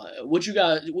 Would you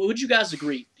guys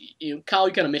agree? Kyle,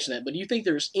 you kind of mentioned that, but do you think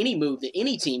there's any move that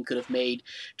any team could have made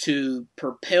to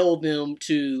propel them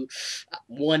to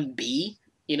 1B?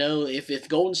 If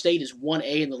Golden State is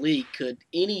 1A in the league, could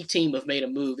any team have made a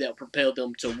move that propelled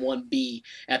them to 1B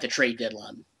at the trade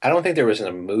deadline? I don't think there was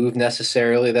a move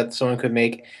necessarily that someone could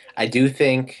make. I do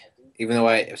think, even though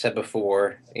I said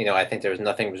before, I think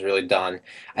nothing was really done.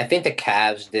 I think the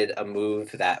Cavs did a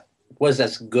move that was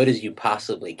as good as you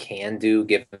possibly can do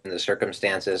given the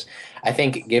circumstances. I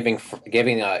think getting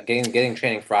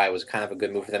Channing Frye was kind of a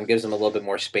good move for them. Gives them a little bit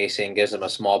more spacing, gives them a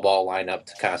small ball lineup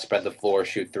to kind of spread the floor,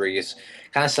 shoot threes,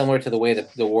 kind of similar to the way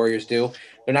that the Warriors do.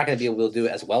 They're not going to be able to do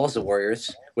it as well as the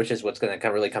Warriors, which is what's going to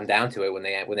really come down to it when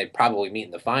they probably meet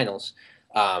in the finals.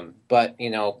 But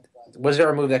was there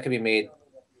a move that could be made?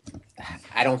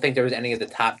 I don't think there was any of the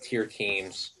top tier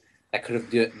teams that could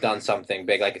have done something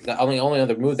big. Like the only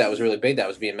other move that was really big that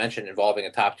was being mentioned involving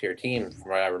a top tier team,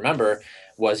 from what I remember,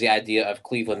 was the idea of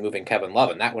Cleveland moving Kevin Love,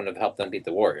 and that wouldn't have helped them beat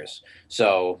the Warriors.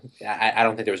 So I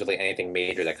don't think there was really anything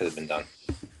major that could have been done.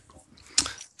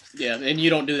 Yeah, and you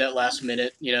don't do that last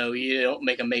minute. You don't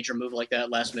make a major move like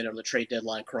that last minute on the trade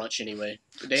deadline crunch anyway.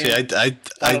 Dan, See,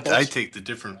 I take the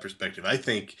different perspective.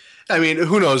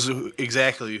 Who knows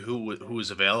exactly who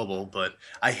was available, but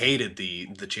I hated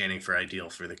the Channing Frye deal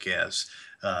for the Cavs.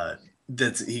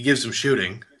 He gives them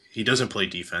shooting. He doesn't play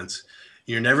defense.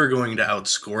 You're never going to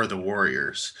outscore the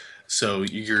Warriors. So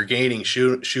you're gaining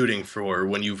shooting for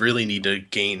when you really need to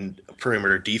gain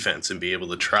perimeter defense and be able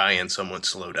to try and somewhat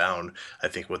slow down, I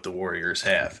think, what the Warriors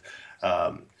have.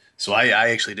 So I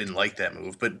actually didn't like that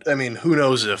move. But, who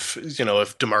knows if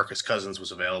DeMarcus Cousins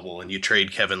was available and you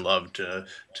trade Kevin Love to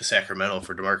Sacramento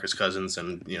for DeMarcus Cousins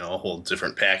and, a whole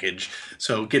different package.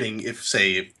 So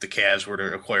if the Cavs were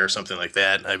to acquire something like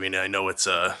that, I know it's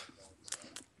a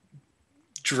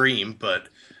dream, but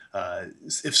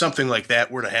if something like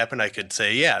that were to happen, I could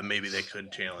say, yeah, maybe they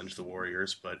could challenge the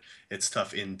Warriors, but it's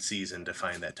tough in season to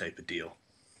find that type of deal.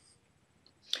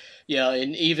 Yeah,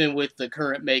 and even with the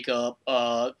current makeup,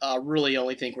 I really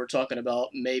only think we're talking about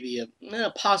maybe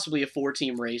possibly a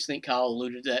 4-team race. I think Kyle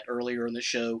alluded to that earlier in the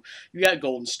show. You got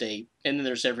Golden State, and then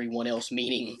there's everyone else,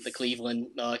 meaning the Cleveland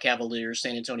Cavaliers,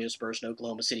 San Antonio Spurs, and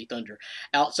Oklahoma City Thunder.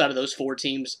 Outside of those 4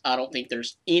 teams, I don't think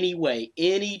there's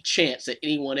any chance that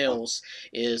anyone else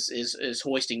is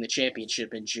hoisting the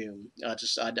championship in June.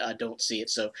 I don't see it.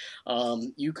 So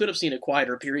you could have seen a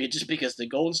quieter period just because the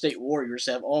Golden State Warriors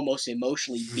have almost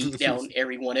emotionally beat down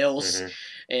everyone else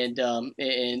and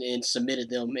submitted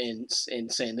them and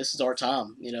saying, this is our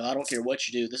time. I don't care what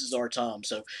you do. This is our time.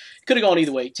 So it could have gone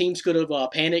either way. Teams could have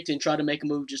panicked and tried to make a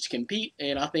move just to compete.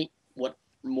 And I think what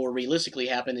more realistically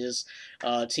happened is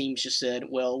teams just said,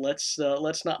 well, let's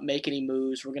not make any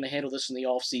moves. We're going to handle this in the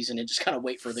offseason and just kind of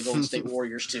wait for the Golden State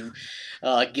Warriors to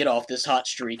get off this hot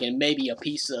streak. And maybe a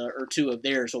piece or two of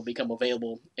theirs will become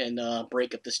available and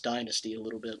break up this dynasty a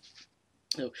little bit.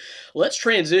 So let's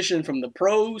transition from the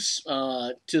pros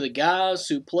to the guys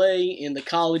who play in the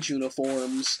college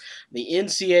uniforms. The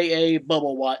NCAA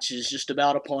bubble watch is just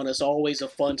about upon us. Always a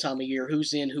fun time of year.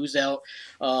 Who's in, who's out.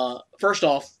 First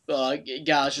off,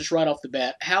 guys, just right off the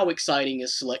bat, how exciting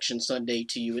is Selection Sunday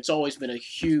to you? It's always been a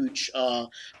huge,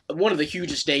 one of the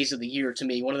hugest days of the year to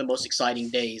me. One of the most exciting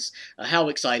days. How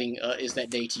exciting is that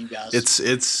day to you guys?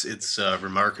 It's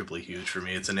remarkably huge for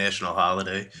me. It's a national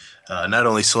holiday. Not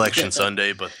only Selection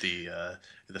Sunday, but the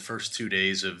first 2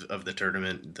 days of the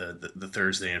tournament, the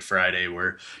Thursday and Friday,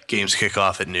 where games kick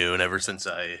off at noon. Ever since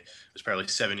I was probably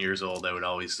 7 years old, I would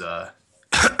always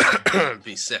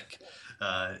be sick.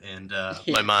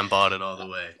 My mom bought it all the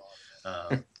way.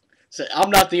 So I'm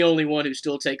not the only one who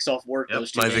still takes off work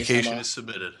those 2 days. My vacation is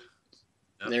submitted.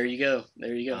 Yep. There you go.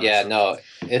 Yeah, no,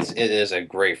 it is a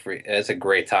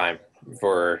great time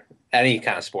for any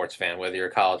kind of sports fan, whether you're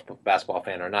a college basketball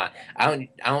fan or not. I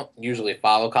don't usually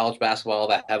follow college basketball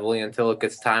that heavily until it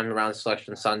gets time around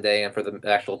Selection Sunday and for the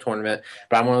actual tournament.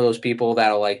 But I'm one of those people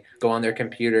that'll go on their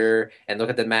computer and look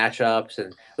at the matchups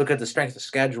and look at the strength of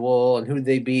schedule and who did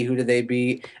they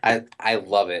beat. I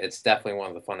love it. It's definitely one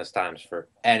of the funnest times for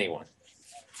anyone.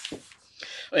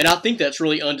 And I think that's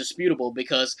really undisputable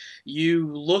because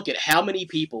you look at how many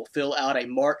people fill out a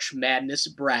March Madness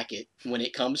bracket when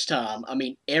it comes time.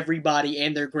 Everybody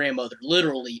and their grandmother,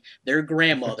 literally their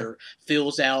grandmother,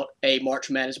 fills out a March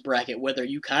Madness bracket, whether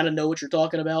you kind of know what you're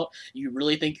talking about, you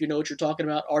really think you know what you're talking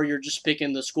about, or you're just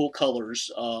picking the school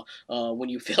colors when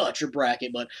you fill out your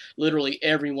bracket. But literally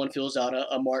everyone fills out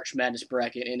a March Madness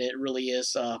bracket, and it really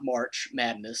is March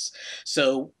Madness.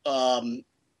 So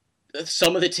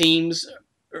some of the teams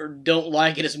don't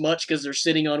like it as much because they're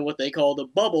sitting on what they call the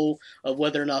bubble of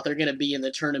whether or not they're going to be in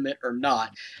the tournament or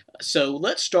not. So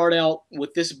let's start out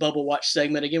with this Bubble Watch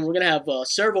segment. Again, we're going to have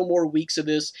several more weeks of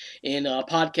this in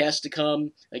podcasts to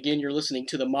come. Again, you're listening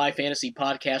to the My Fantasy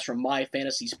Podcast from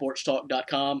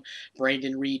MyFantasySportsTalk.com.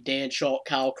 Brandon Reed, Dan Schultz,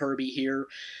 Kyle Kirby here.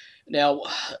 Now,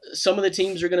 some of the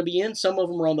teams are going to be in, some of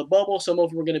them are on the bubble, some of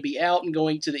them are going to be out and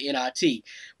going to the NIT.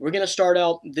 We're going to start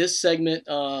out this segment,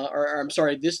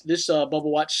 this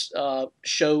Bubble Watch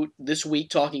show this week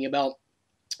talking about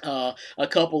a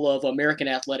couple of American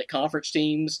Athletic Conference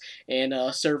teams and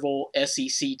several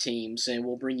SEC teams, and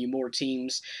we'll bring you more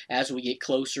teams as we get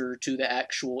closer to the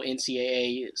actual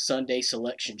NCAA Sunday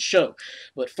selection show.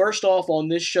 But first off on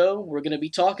this show, we're going to be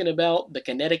talking about the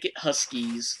Connecticut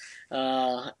Huskies.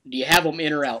 Do you have them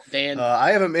in or out, Dan?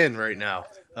 I have them in right now.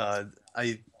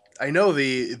 I know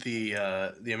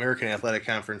the American Athletic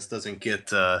Conference doesn't get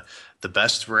the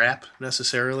best rap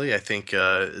necessarily. I think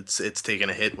it's taken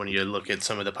a hit when you look at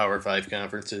some of the Power Five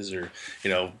conferences, or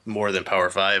more than Power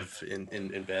Five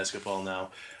in basketball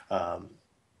now.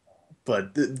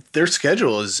 But their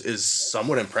schedule is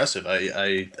somewhat impressive.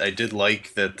 I did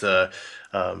like that.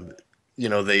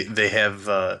 They have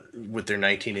with their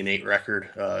 19-8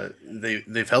 record.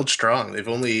 They've held strong. They've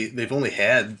only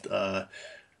had.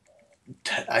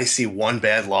 I see one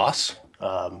bad loss,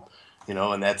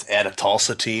 and that's at a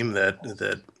Tulsa team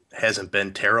that hasn't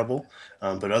been terrible.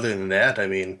 But other than that, I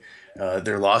mean,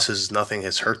 their losses, nothing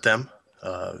has hurt them.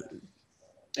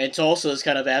 And Tulsa is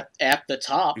kind of at the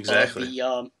top Exactly.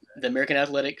 of the American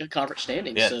Athletic Conference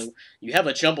standings. Yeah. So you have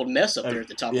a jumbled mess up there at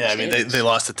the top of the standings. Yeah, I mean, they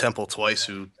lost to Temple twice,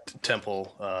 who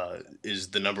Temple is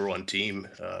the number one team,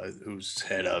 who's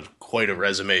had quite a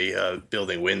resume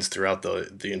building wins throughout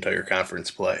the entire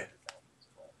conference play.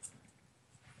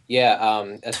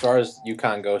 Yeah, as far as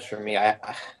UConn goes for me,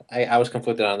 I was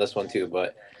conflicted on this one too,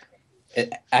 but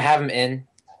I have them in.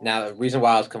 Now, the reason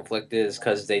why I was conflicted is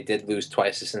because they did lose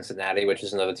twice to Cincinnati, which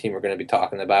is another team we're going to be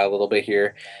talking about a little bit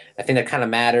here. I think that kind of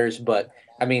matters, but,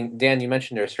 I mean, Dan, you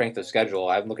mentioned their strength of schedule.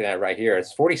 I'm looking at it right here.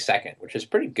 It's 42nd, which is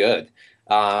pretty good.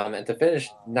 And to finish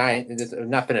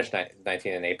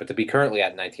 19-8, but to be currently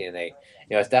at 19-8,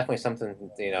 it's definitely something,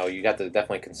 you got to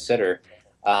definitely consider.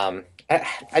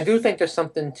 I do think there's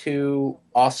something to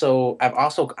also.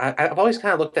 I've always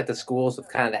kind of looked at the schools with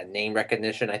kind of that name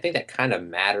recognition. I think that kind of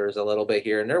matters a little bit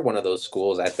here, and they're one of those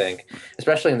schools. I think,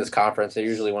 especially in this conference, they're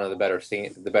usually one of the better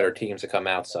teams to come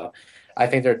out. So, I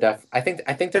think they're I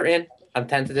think they're in. I'm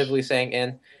tentatively saying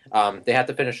in. They have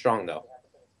to finish strong though.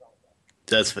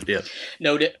 That's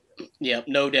yeah.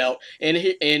 No doubt. And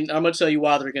I'm going to tell you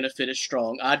why they're going to finish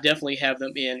strong. I definitely have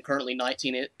them in currently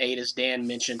 19-8, as Dan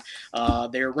mentioned.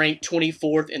 They're ranked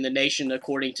 24th in the nation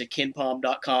according to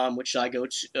KenPom.com, which I go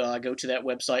to that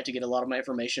website to get a lot of my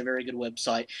information. Very good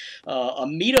website.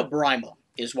 Amita Brima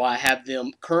is why I have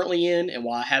them currently in, and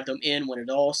why I have them in when it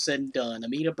all said and done.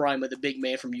 Amita Brima, the big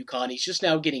man from UConn, he's just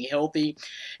now getting healthy,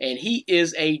 and he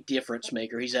is a difference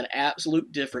maker. He's an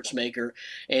absolute difference maker.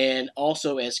 And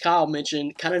also, as Kyle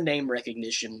mentioned, kind of name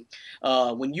recognition.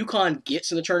 When UConn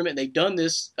gets in the tournament, they've done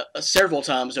this several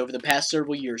times over the past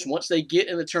several years. Once they get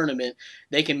in the tournament,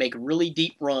 they can make really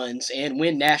deep runs and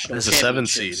win national championships. As a 7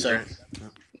 seed, right?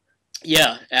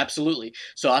 Yeah, absolutely.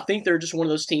 So I think they're just one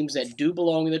of those teams that do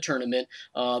belong in the tournament.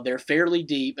 They're fairly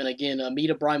deep, and again,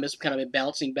 Mita Brime has kind of been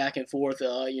bouncing back and forth.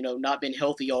 Not been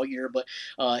healthy all year, but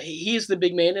he is the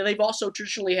big man, and they've also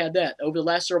traditionally had that over the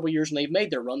last several years. When they've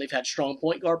made their run, they've had strong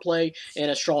point guard play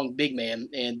and a strong big man,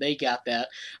 and they got that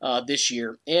this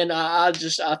year. And I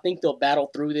think they'll battle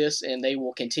through this, and they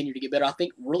will continue to get better. I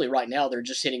think really right now they're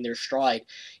just hitting their stride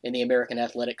in the American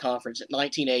Athletic Conference at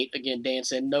 19-8. Again, Dan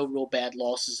said no real bad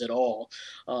losses at all.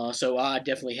 So I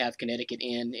definitely have Connecticut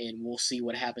in, and we'll see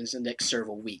what happens in the next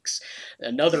several weeks.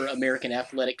 Another American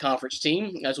Athletic Conference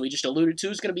team, as we just alluded to,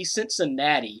 is going to be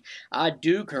Cincinnati. I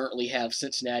do currently have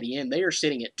Cincinnati in. They are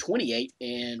sitting at 28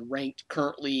 and ranked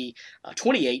currently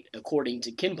 28 according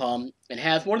to KenPom, and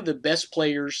have one of the best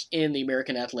players in the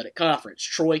American Athletic Conference,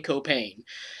 Troy Copane.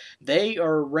 They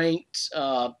are ranked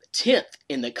 10th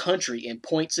in the country in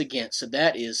points against. So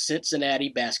that is Cincinnati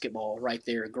basketball right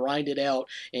there. Grind it out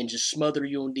and just smother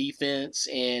you on defense.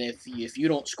 And if you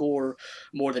don't score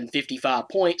more than 55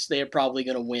 points, they're probably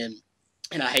going to win.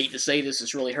 And I hate to say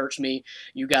this really hurts me.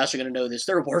 You guys are going to know this.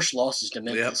 Their worst loss is to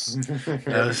Memphis.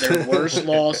 Yep. Their worst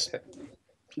loss.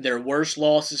 Their worst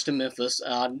losses to Memphis,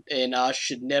 and I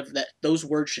should never. Those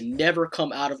words should never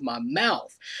come out of my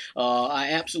mouth.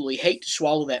 I absolutely hate to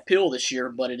swallow that pill this year,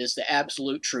 but it is the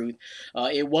absolute truth.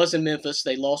 It was in Memphis.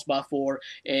 They lost by 4,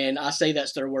 and I say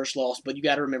that's their worst loss. But you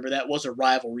got to remember that was a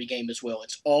rivalry game as well.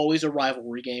 It's always a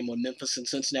rivalry game when Memphis and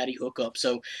Cincinnati hook up.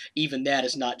 So even that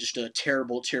is not just a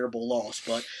terrible, terrible loss.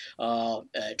 But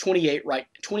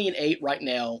 20-8 right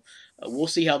now. we'll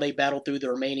see how they battle through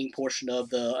the remaining portion of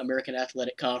the American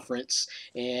Athletic Conference.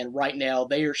 And right now,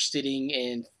 they are sitting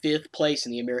in 5th place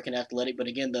in the American Athletic. But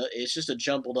again, it's just a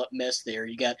jumbled up mess there.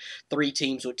 You got 3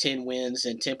 teams with 10 wins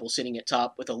and Temple sitting at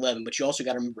top with 11. But you also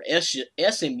got to remember,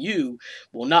 SMU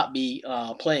will not be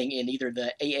playing in either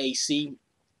the AAC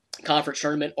conference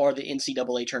tournament or the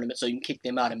NCAA tournament, so you can kick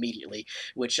them out immediately,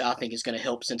 which I think is going to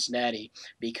help Cincinnati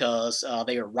because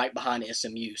they are right behind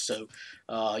SMU. So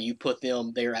you put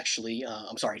them, they're actually,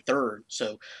 3rd.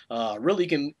 So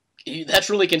that's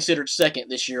really considered 2nd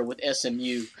this year with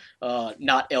SMU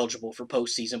not eligible for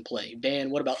postseason play. Dan,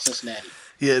 what about Cincinnati?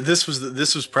 Yeah, this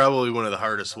was probably one of the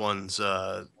hardest ones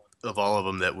of all of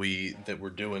them that we're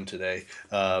doing today.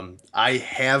 I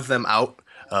have them out.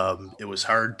 It was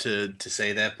hard to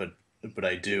say that, but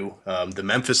I do. The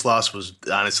Memphis loss was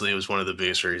honestly, it was one of the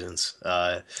biggest reasons.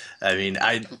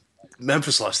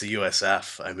 Memphis lost to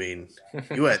USF. I mean,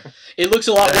 it looks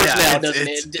a lot worse now, doesn't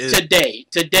it? Today,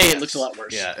 it looks a lot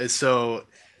worse. Yeah, so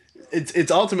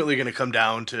it's ultimately going to come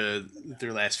down to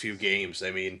their last few games.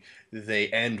 I mean, they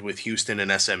end with Houston and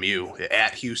SMU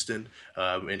at Houston,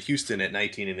 and Houston at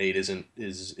 19-8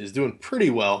 is doing pretty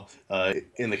well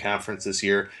in the conference this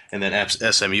year. And then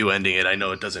SMU ending it. I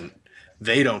know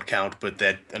they don't count, but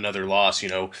that another loss.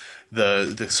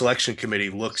 The selection committee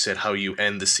looks at how you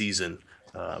end the season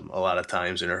a lot of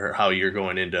times, and how you're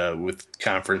going into with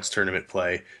conference tournament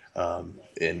play, and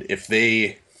if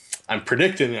I'm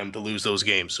predicting them to lose those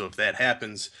games. So if that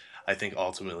happens, I think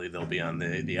ultimately they'll be on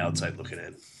the outside looking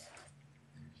in.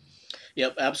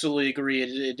 Yep, absolutely agree.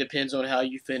 It depends on how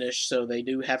you finish, so they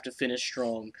do have to finish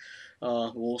strong.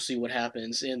 We'll see what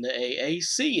happens in the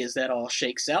AAC as that all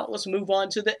shakes out. Let's move on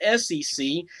to the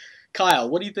SEC. Kyle,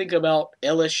 what do you think about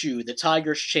LSU, the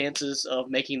Tigers' chances of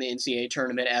making the NCAA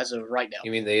tournament as of right now?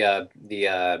 You mean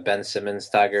the Ben Simmons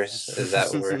Tigers? Is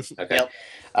that what we're okay?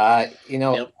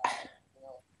 Yep.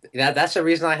 That's the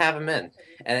reason I have them in,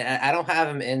 and I don't have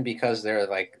them in because they're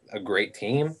like a great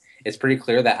team. It's pretty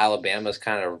clear that Alabama's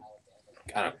kind of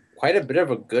quite a bit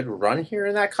of a good run here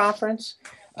in that conference,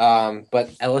 but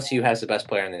LSU has the best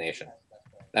player in the nation.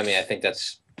 I mean, I think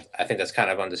that's kind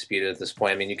of undisputed at this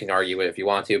point. I mean, you can argue it if you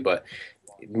want to, but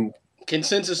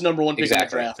consensus number one pick in the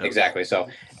draft. Exactly. So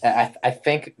I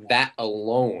think that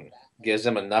alone gives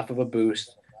them enough of a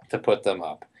boost to put them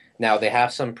up. Now, they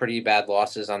have some pretty bad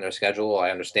losses on their schedule. I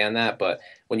understand that. But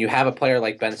when you have a player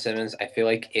like Ben Simmons, I feel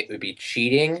like it would be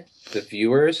cheating the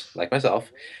viewers, like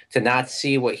myself, to not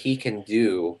see what he can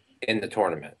do in the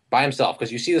tournament by himself.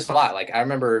 Because you see this a lot. Like, I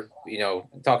remember,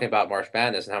 talking about March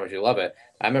Madness and how much you love it.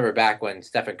 I remember back when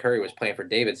Stephen Curry was playing for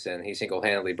Davidson, he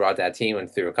single-handedly brought that team and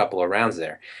threw a couple of rounds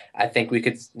there. I think we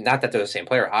could, not that they're the same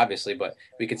player, obviously, but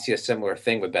we could see a similar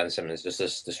thing with Ben Simmons, just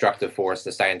this destructive force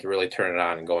deciding to really turn it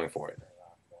on and going for it.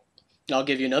 I'll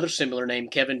give you another similar name,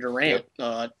 Kevin Durant.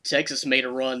 Yep. Texas made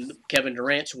a run. Kevin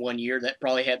Durant's one year that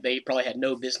they probably had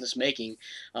no business making,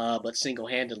 but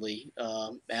single-handedly,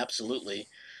 absolutely.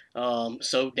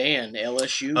 So Dan,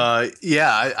 LSU.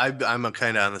 I'm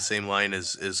kind of on the same line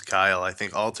as Kyle. I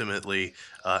think ultimately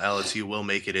LSU will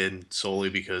make it in solely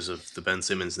because of the Ben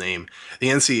Simmons name. The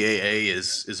NCAA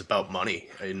is about money,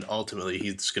 and ultimately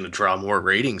he's going to draw more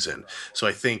ratings in. So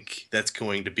I think that's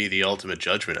going to be the ultimate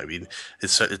judgment. I mean,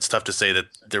 it's tough to say that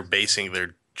they're basing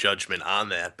their judgment on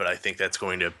that, but I think that's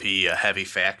going to be a heavy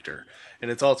factor. And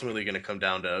it's ultimately going to come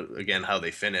down to, again, how they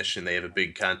finish. And they have a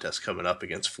big contest coming up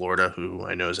against Florida, who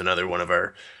I know is another one of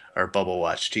our bubble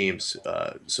watch teams.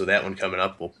 So that one coming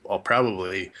up will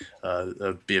probably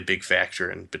be a big factor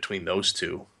in between those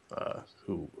two,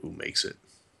 who makes it.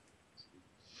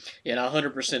 Yeah, I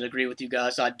 100% agree with you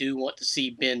guys. I do want to see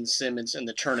Ben Simmons in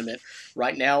the tournament.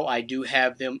 Right now, I do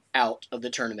have them out of the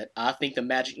tournament. I think the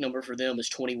magic number for them is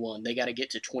 21. They got to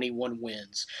get to 21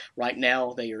 wins. Right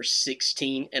now, they are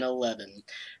 16-11.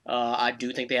 I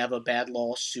do think they have a bad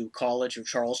loss to College of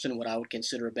Charleston, what I would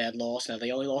consider a bad loss. Now,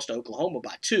 they only lost to Oklahoma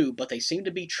by 2, but they seem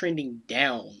to be trending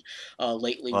down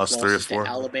lately. Lost with 3 or losses 4. to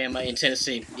Alabama and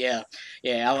Tennessee. Yeah,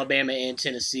 Alabama and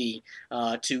Tennessee,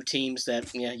 2 teams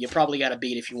that you probably got to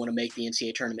beat if you want to make the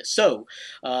NCAA tournament. So,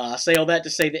 I say all that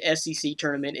to say the SEC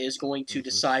tournament is going to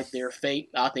decide their fate.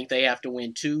 I think they have to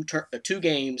win two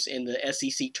games in the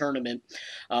SEC tournament,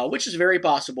 which is very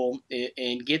possible,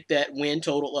 and get that win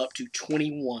total up to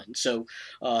 21. So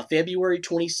February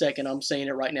 22nd, I'm saying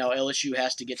it right now, LSU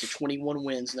has to get to 21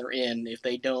 wins and they're in. If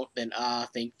they don't, then I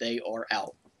think they are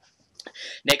out.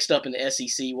 Next up in the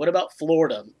SEC, what about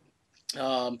Florida?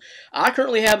 I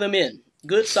currently have them in.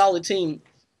 Good, solid team.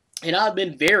 And I've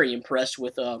been very impressed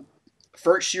with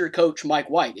first-year coach Mike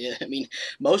White. I mean,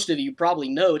 most of you probably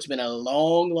know it's been a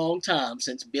long, long time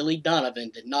since Billy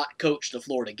Donovan did not coach the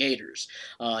Florida Gators,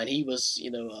 and he was,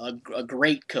 a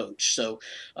great coach. So,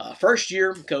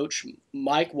 first-year coach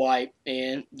Mike White,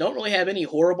 and don't really have any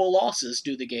horrible losses.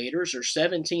 Do the Gators are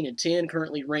 17-10,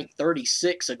 currently ranked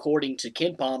 36 according to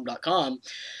KenPom.com,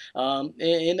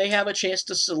 and they have a chance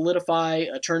to solidify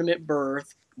a tournament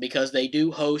berth because they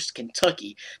do host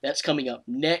Kentucky. That's coming up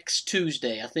next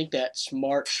Tuesday. I think that's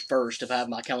March 1st, if I have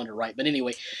my calendar right. But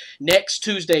anyway, next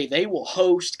Tuesday, they will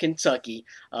host Kentucky.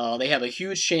 They have a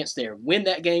huge chance there. Win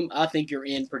that game, I think you're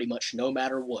in pretty much no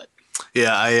matter what.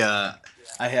 Yeah,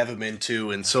 I have them in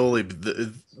too, and solely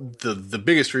the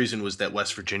biggest reason was that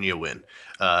West Virginia win.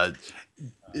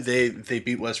 They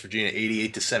beat West Virginia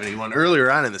 88-71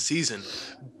 earlier on in the season,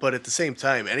 but at the same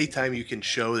time, anytime you can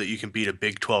show that you can beat a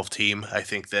Big 12 team, I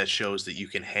think that shows that you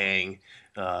can hang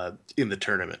in the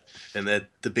tournament. And that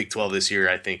the Big 12 this year,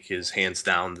 I think, is hands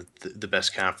down the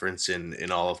best conference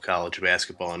in all of college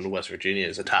basketball, and West Virginia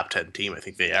is a top 10 team. I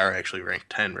think they are actually ranked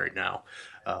 10 right now.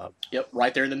 Yep,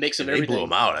 right there in the mix of everything. They blew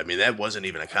them out. I mean, that wasn't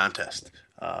even a contest.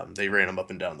 They ran them up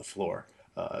and down the floor.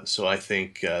 So I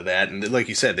think that, and like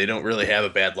you said, they don't really have a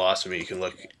bad loss. I mean, you can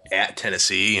look at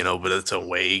Tennessee, but it's a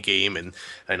away game, and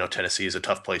I know Tennessee is a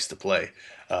tough place to play.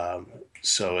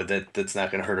 So that's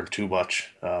not going to hurt them too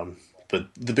much. But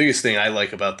the biggest thing I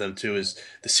like about them, too, is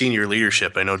the senior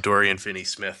leadership. I know Dorian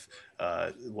Finney-Smith.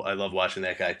 I love watching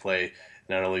that guy play,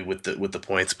 not only with the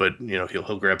points, but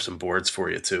he'll grab some boards for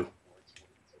you, too.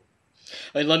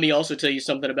 And let me also tell you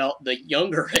something about the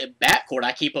younger backcourt.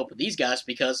 I keep up with these guys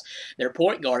because their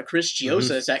point guard, Chris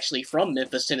Chiosa, is actually from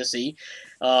Memphis, Tennessee.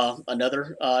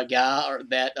 Another guy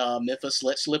that Memphis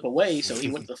let slip away, so he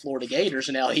went to the Florida Gators,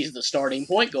 and now he's the starting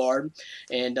point guard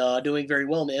and doing very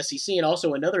well in the SEC. And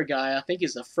also another guy, I think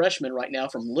is a freshman right now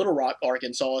from Little Rock,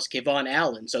 Arkansas, is Kevon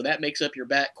Allen. So that makes up your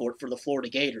backcourt for the Florida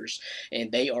Gators,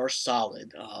 and they are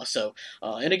solid.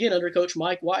 And again, under Coach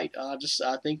Mike White, I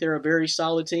think they're a very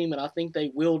solid team, and I think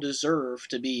they will deserve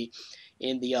to be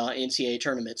in the NCAA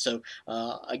tournament. So,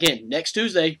 again, next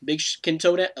Tuesday, big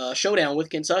showdown with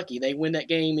Kentucky. They win that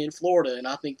game in Florida, and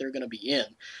I think they're going to be in.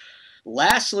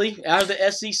 Lastly, out of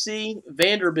the SEC,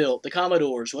 Vanderbilt, the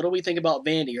Commodores. What do we think about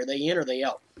Vandy? Are they in or are they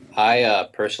out? I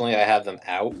personally have them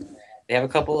out. They have a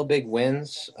couple of big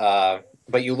wins,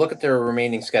 but you look at their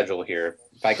remaining schedule here.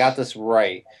 If I got this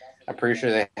right, I'm pretty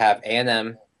sure they have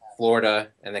A&M, Florida,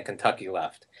 and then Kentucky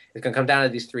left. It's going to come down to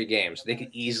these three games. They could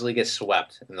easily get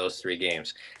swept in those three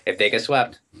games. If they get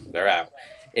swept, they're out.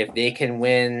 If they can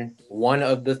win one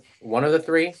of the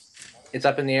three, it's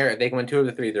up in the air. If they can win two of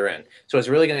the three, they're in. So it's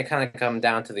really going to kind of come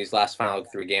down to these last final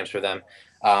three games for them.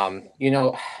 As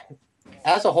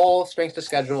a whole, strength to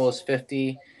schedule is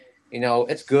 50.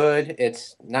 It's good.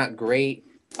 It's not great.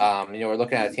 We're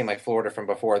looking at a team like Florida from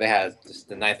before. They had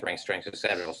the 9th ranked strength of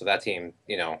schedule. So that team,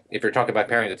 if you're talking about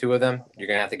pairing the two of them, you're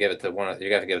gonna have to give it to one. You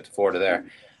got to give it to Florida there.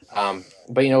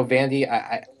 But Vandy,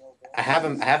 I have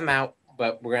them out,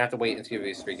 but we're gonna have to wait and see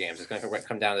these three games. It's gonna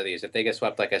come down to these. If they get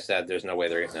swept, like I said, there's no way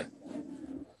they're getting in.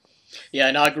 Yeah,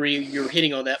 and I agree. You're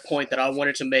hitting on that point that I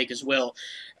wanted to make as well.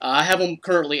 I have them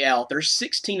currently out. They're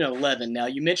 16-11. Now,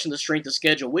 you mentioned the strength of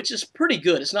schedule, which is pretty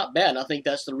good. It's not bad. And I think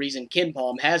that's the reason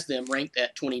KenPom has them ranked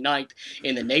at 29th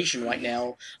in the nation right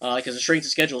now, because the strength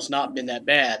of schedule has not been that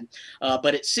bad.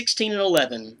 But at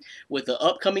 16-11, with the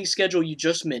upcoming schedule you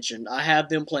just mentioned, I have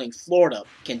them playing Florida,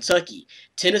 Kentucky,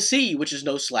 Tennessee, which is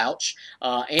no slouch,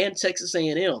 and Texas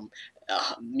A&M.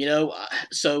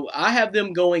 So I have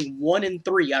them going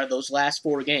 1-3 out of those last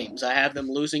 4 games. I have them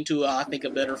losing to, I think, a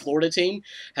better Florida team,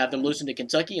 have them losing to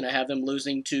Kentucky, and I have them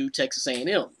losing to Texas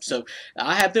A&M. So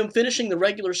I have them finishing the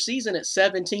regular season at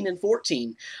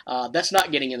 17-14. That's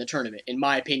not getting in the tournament. In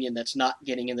my opinion, that's not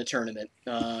getting in the tournament.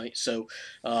 So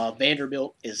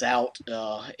Vanderbilt is out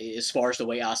as far as the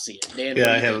way I see it. Dan,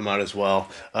 I have them out as well.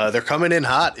 They're coming in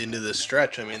hot into this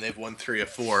stretch. I mean, they've won 3 of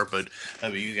 4, but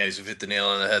you guys have hit the nail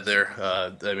on the head there.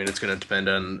 It's going to depend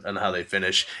on how they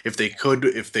finish. If they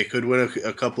could win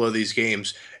a couple of these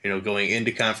games, going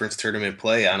into conference tournament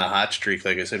play on a hot streak,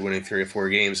 like I said, winning 3 or 4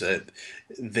 games,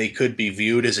 they could be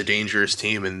viewed as a dangerous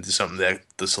team and something that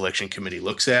the selection committee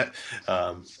looks at.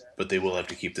 But they will have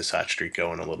to keep this hot streak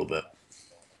going a little bit.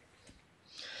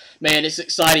 Man, it's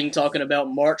exciting talking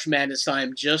about March Madness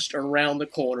time just around the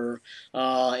corner.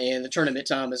 And the tournament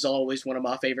time is always one of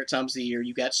my favorite times of the year.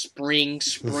 You got springing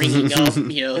up,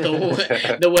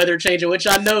 the weather changing, which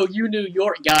I know you New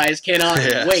York guys cannot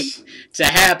wait to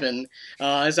happen.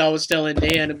 As I was telling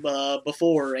Dan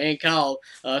before, and Kyle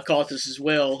caught this as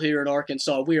well, here in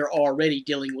Arkansas, we are already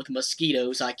dealing with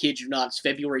mosquitoes. I kid you not, it's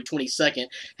February 22nd,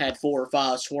 had 4 or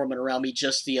 5 swarming around me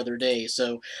just the other day.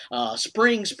 So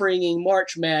springing,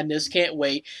 March Madness, can't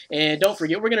wait. And don't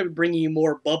forget, we're going to be bringing you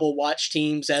more Bubble Watch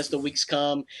teams as the weeks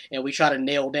come, and we try to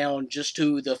nail down just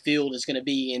who the field is going to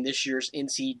be in this year's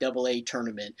NCAA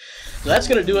tournament. So that's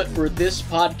going to do it for this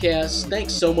podcast.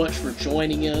 Thanks so much for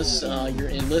joining us. You're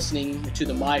in listening to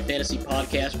the My Fantasy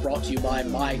Podcast, brought to you by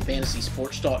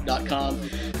MyFantasySportsTalk.com.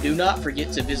 Do not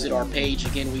forget to visit our page.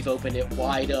 Again, we've opened it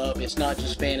wide up. It's not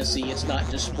just fantasy. It's not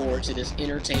just sports. It is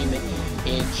entertainment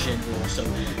in general. So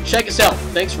check us out.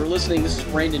 Thanks for listening. This is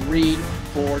Brandon Reed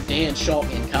for Dan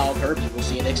Schalk and Kyle Kirby. We'll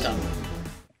see you next time.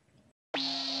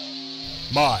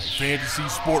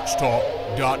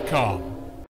 MyFantasySportsTalk.com.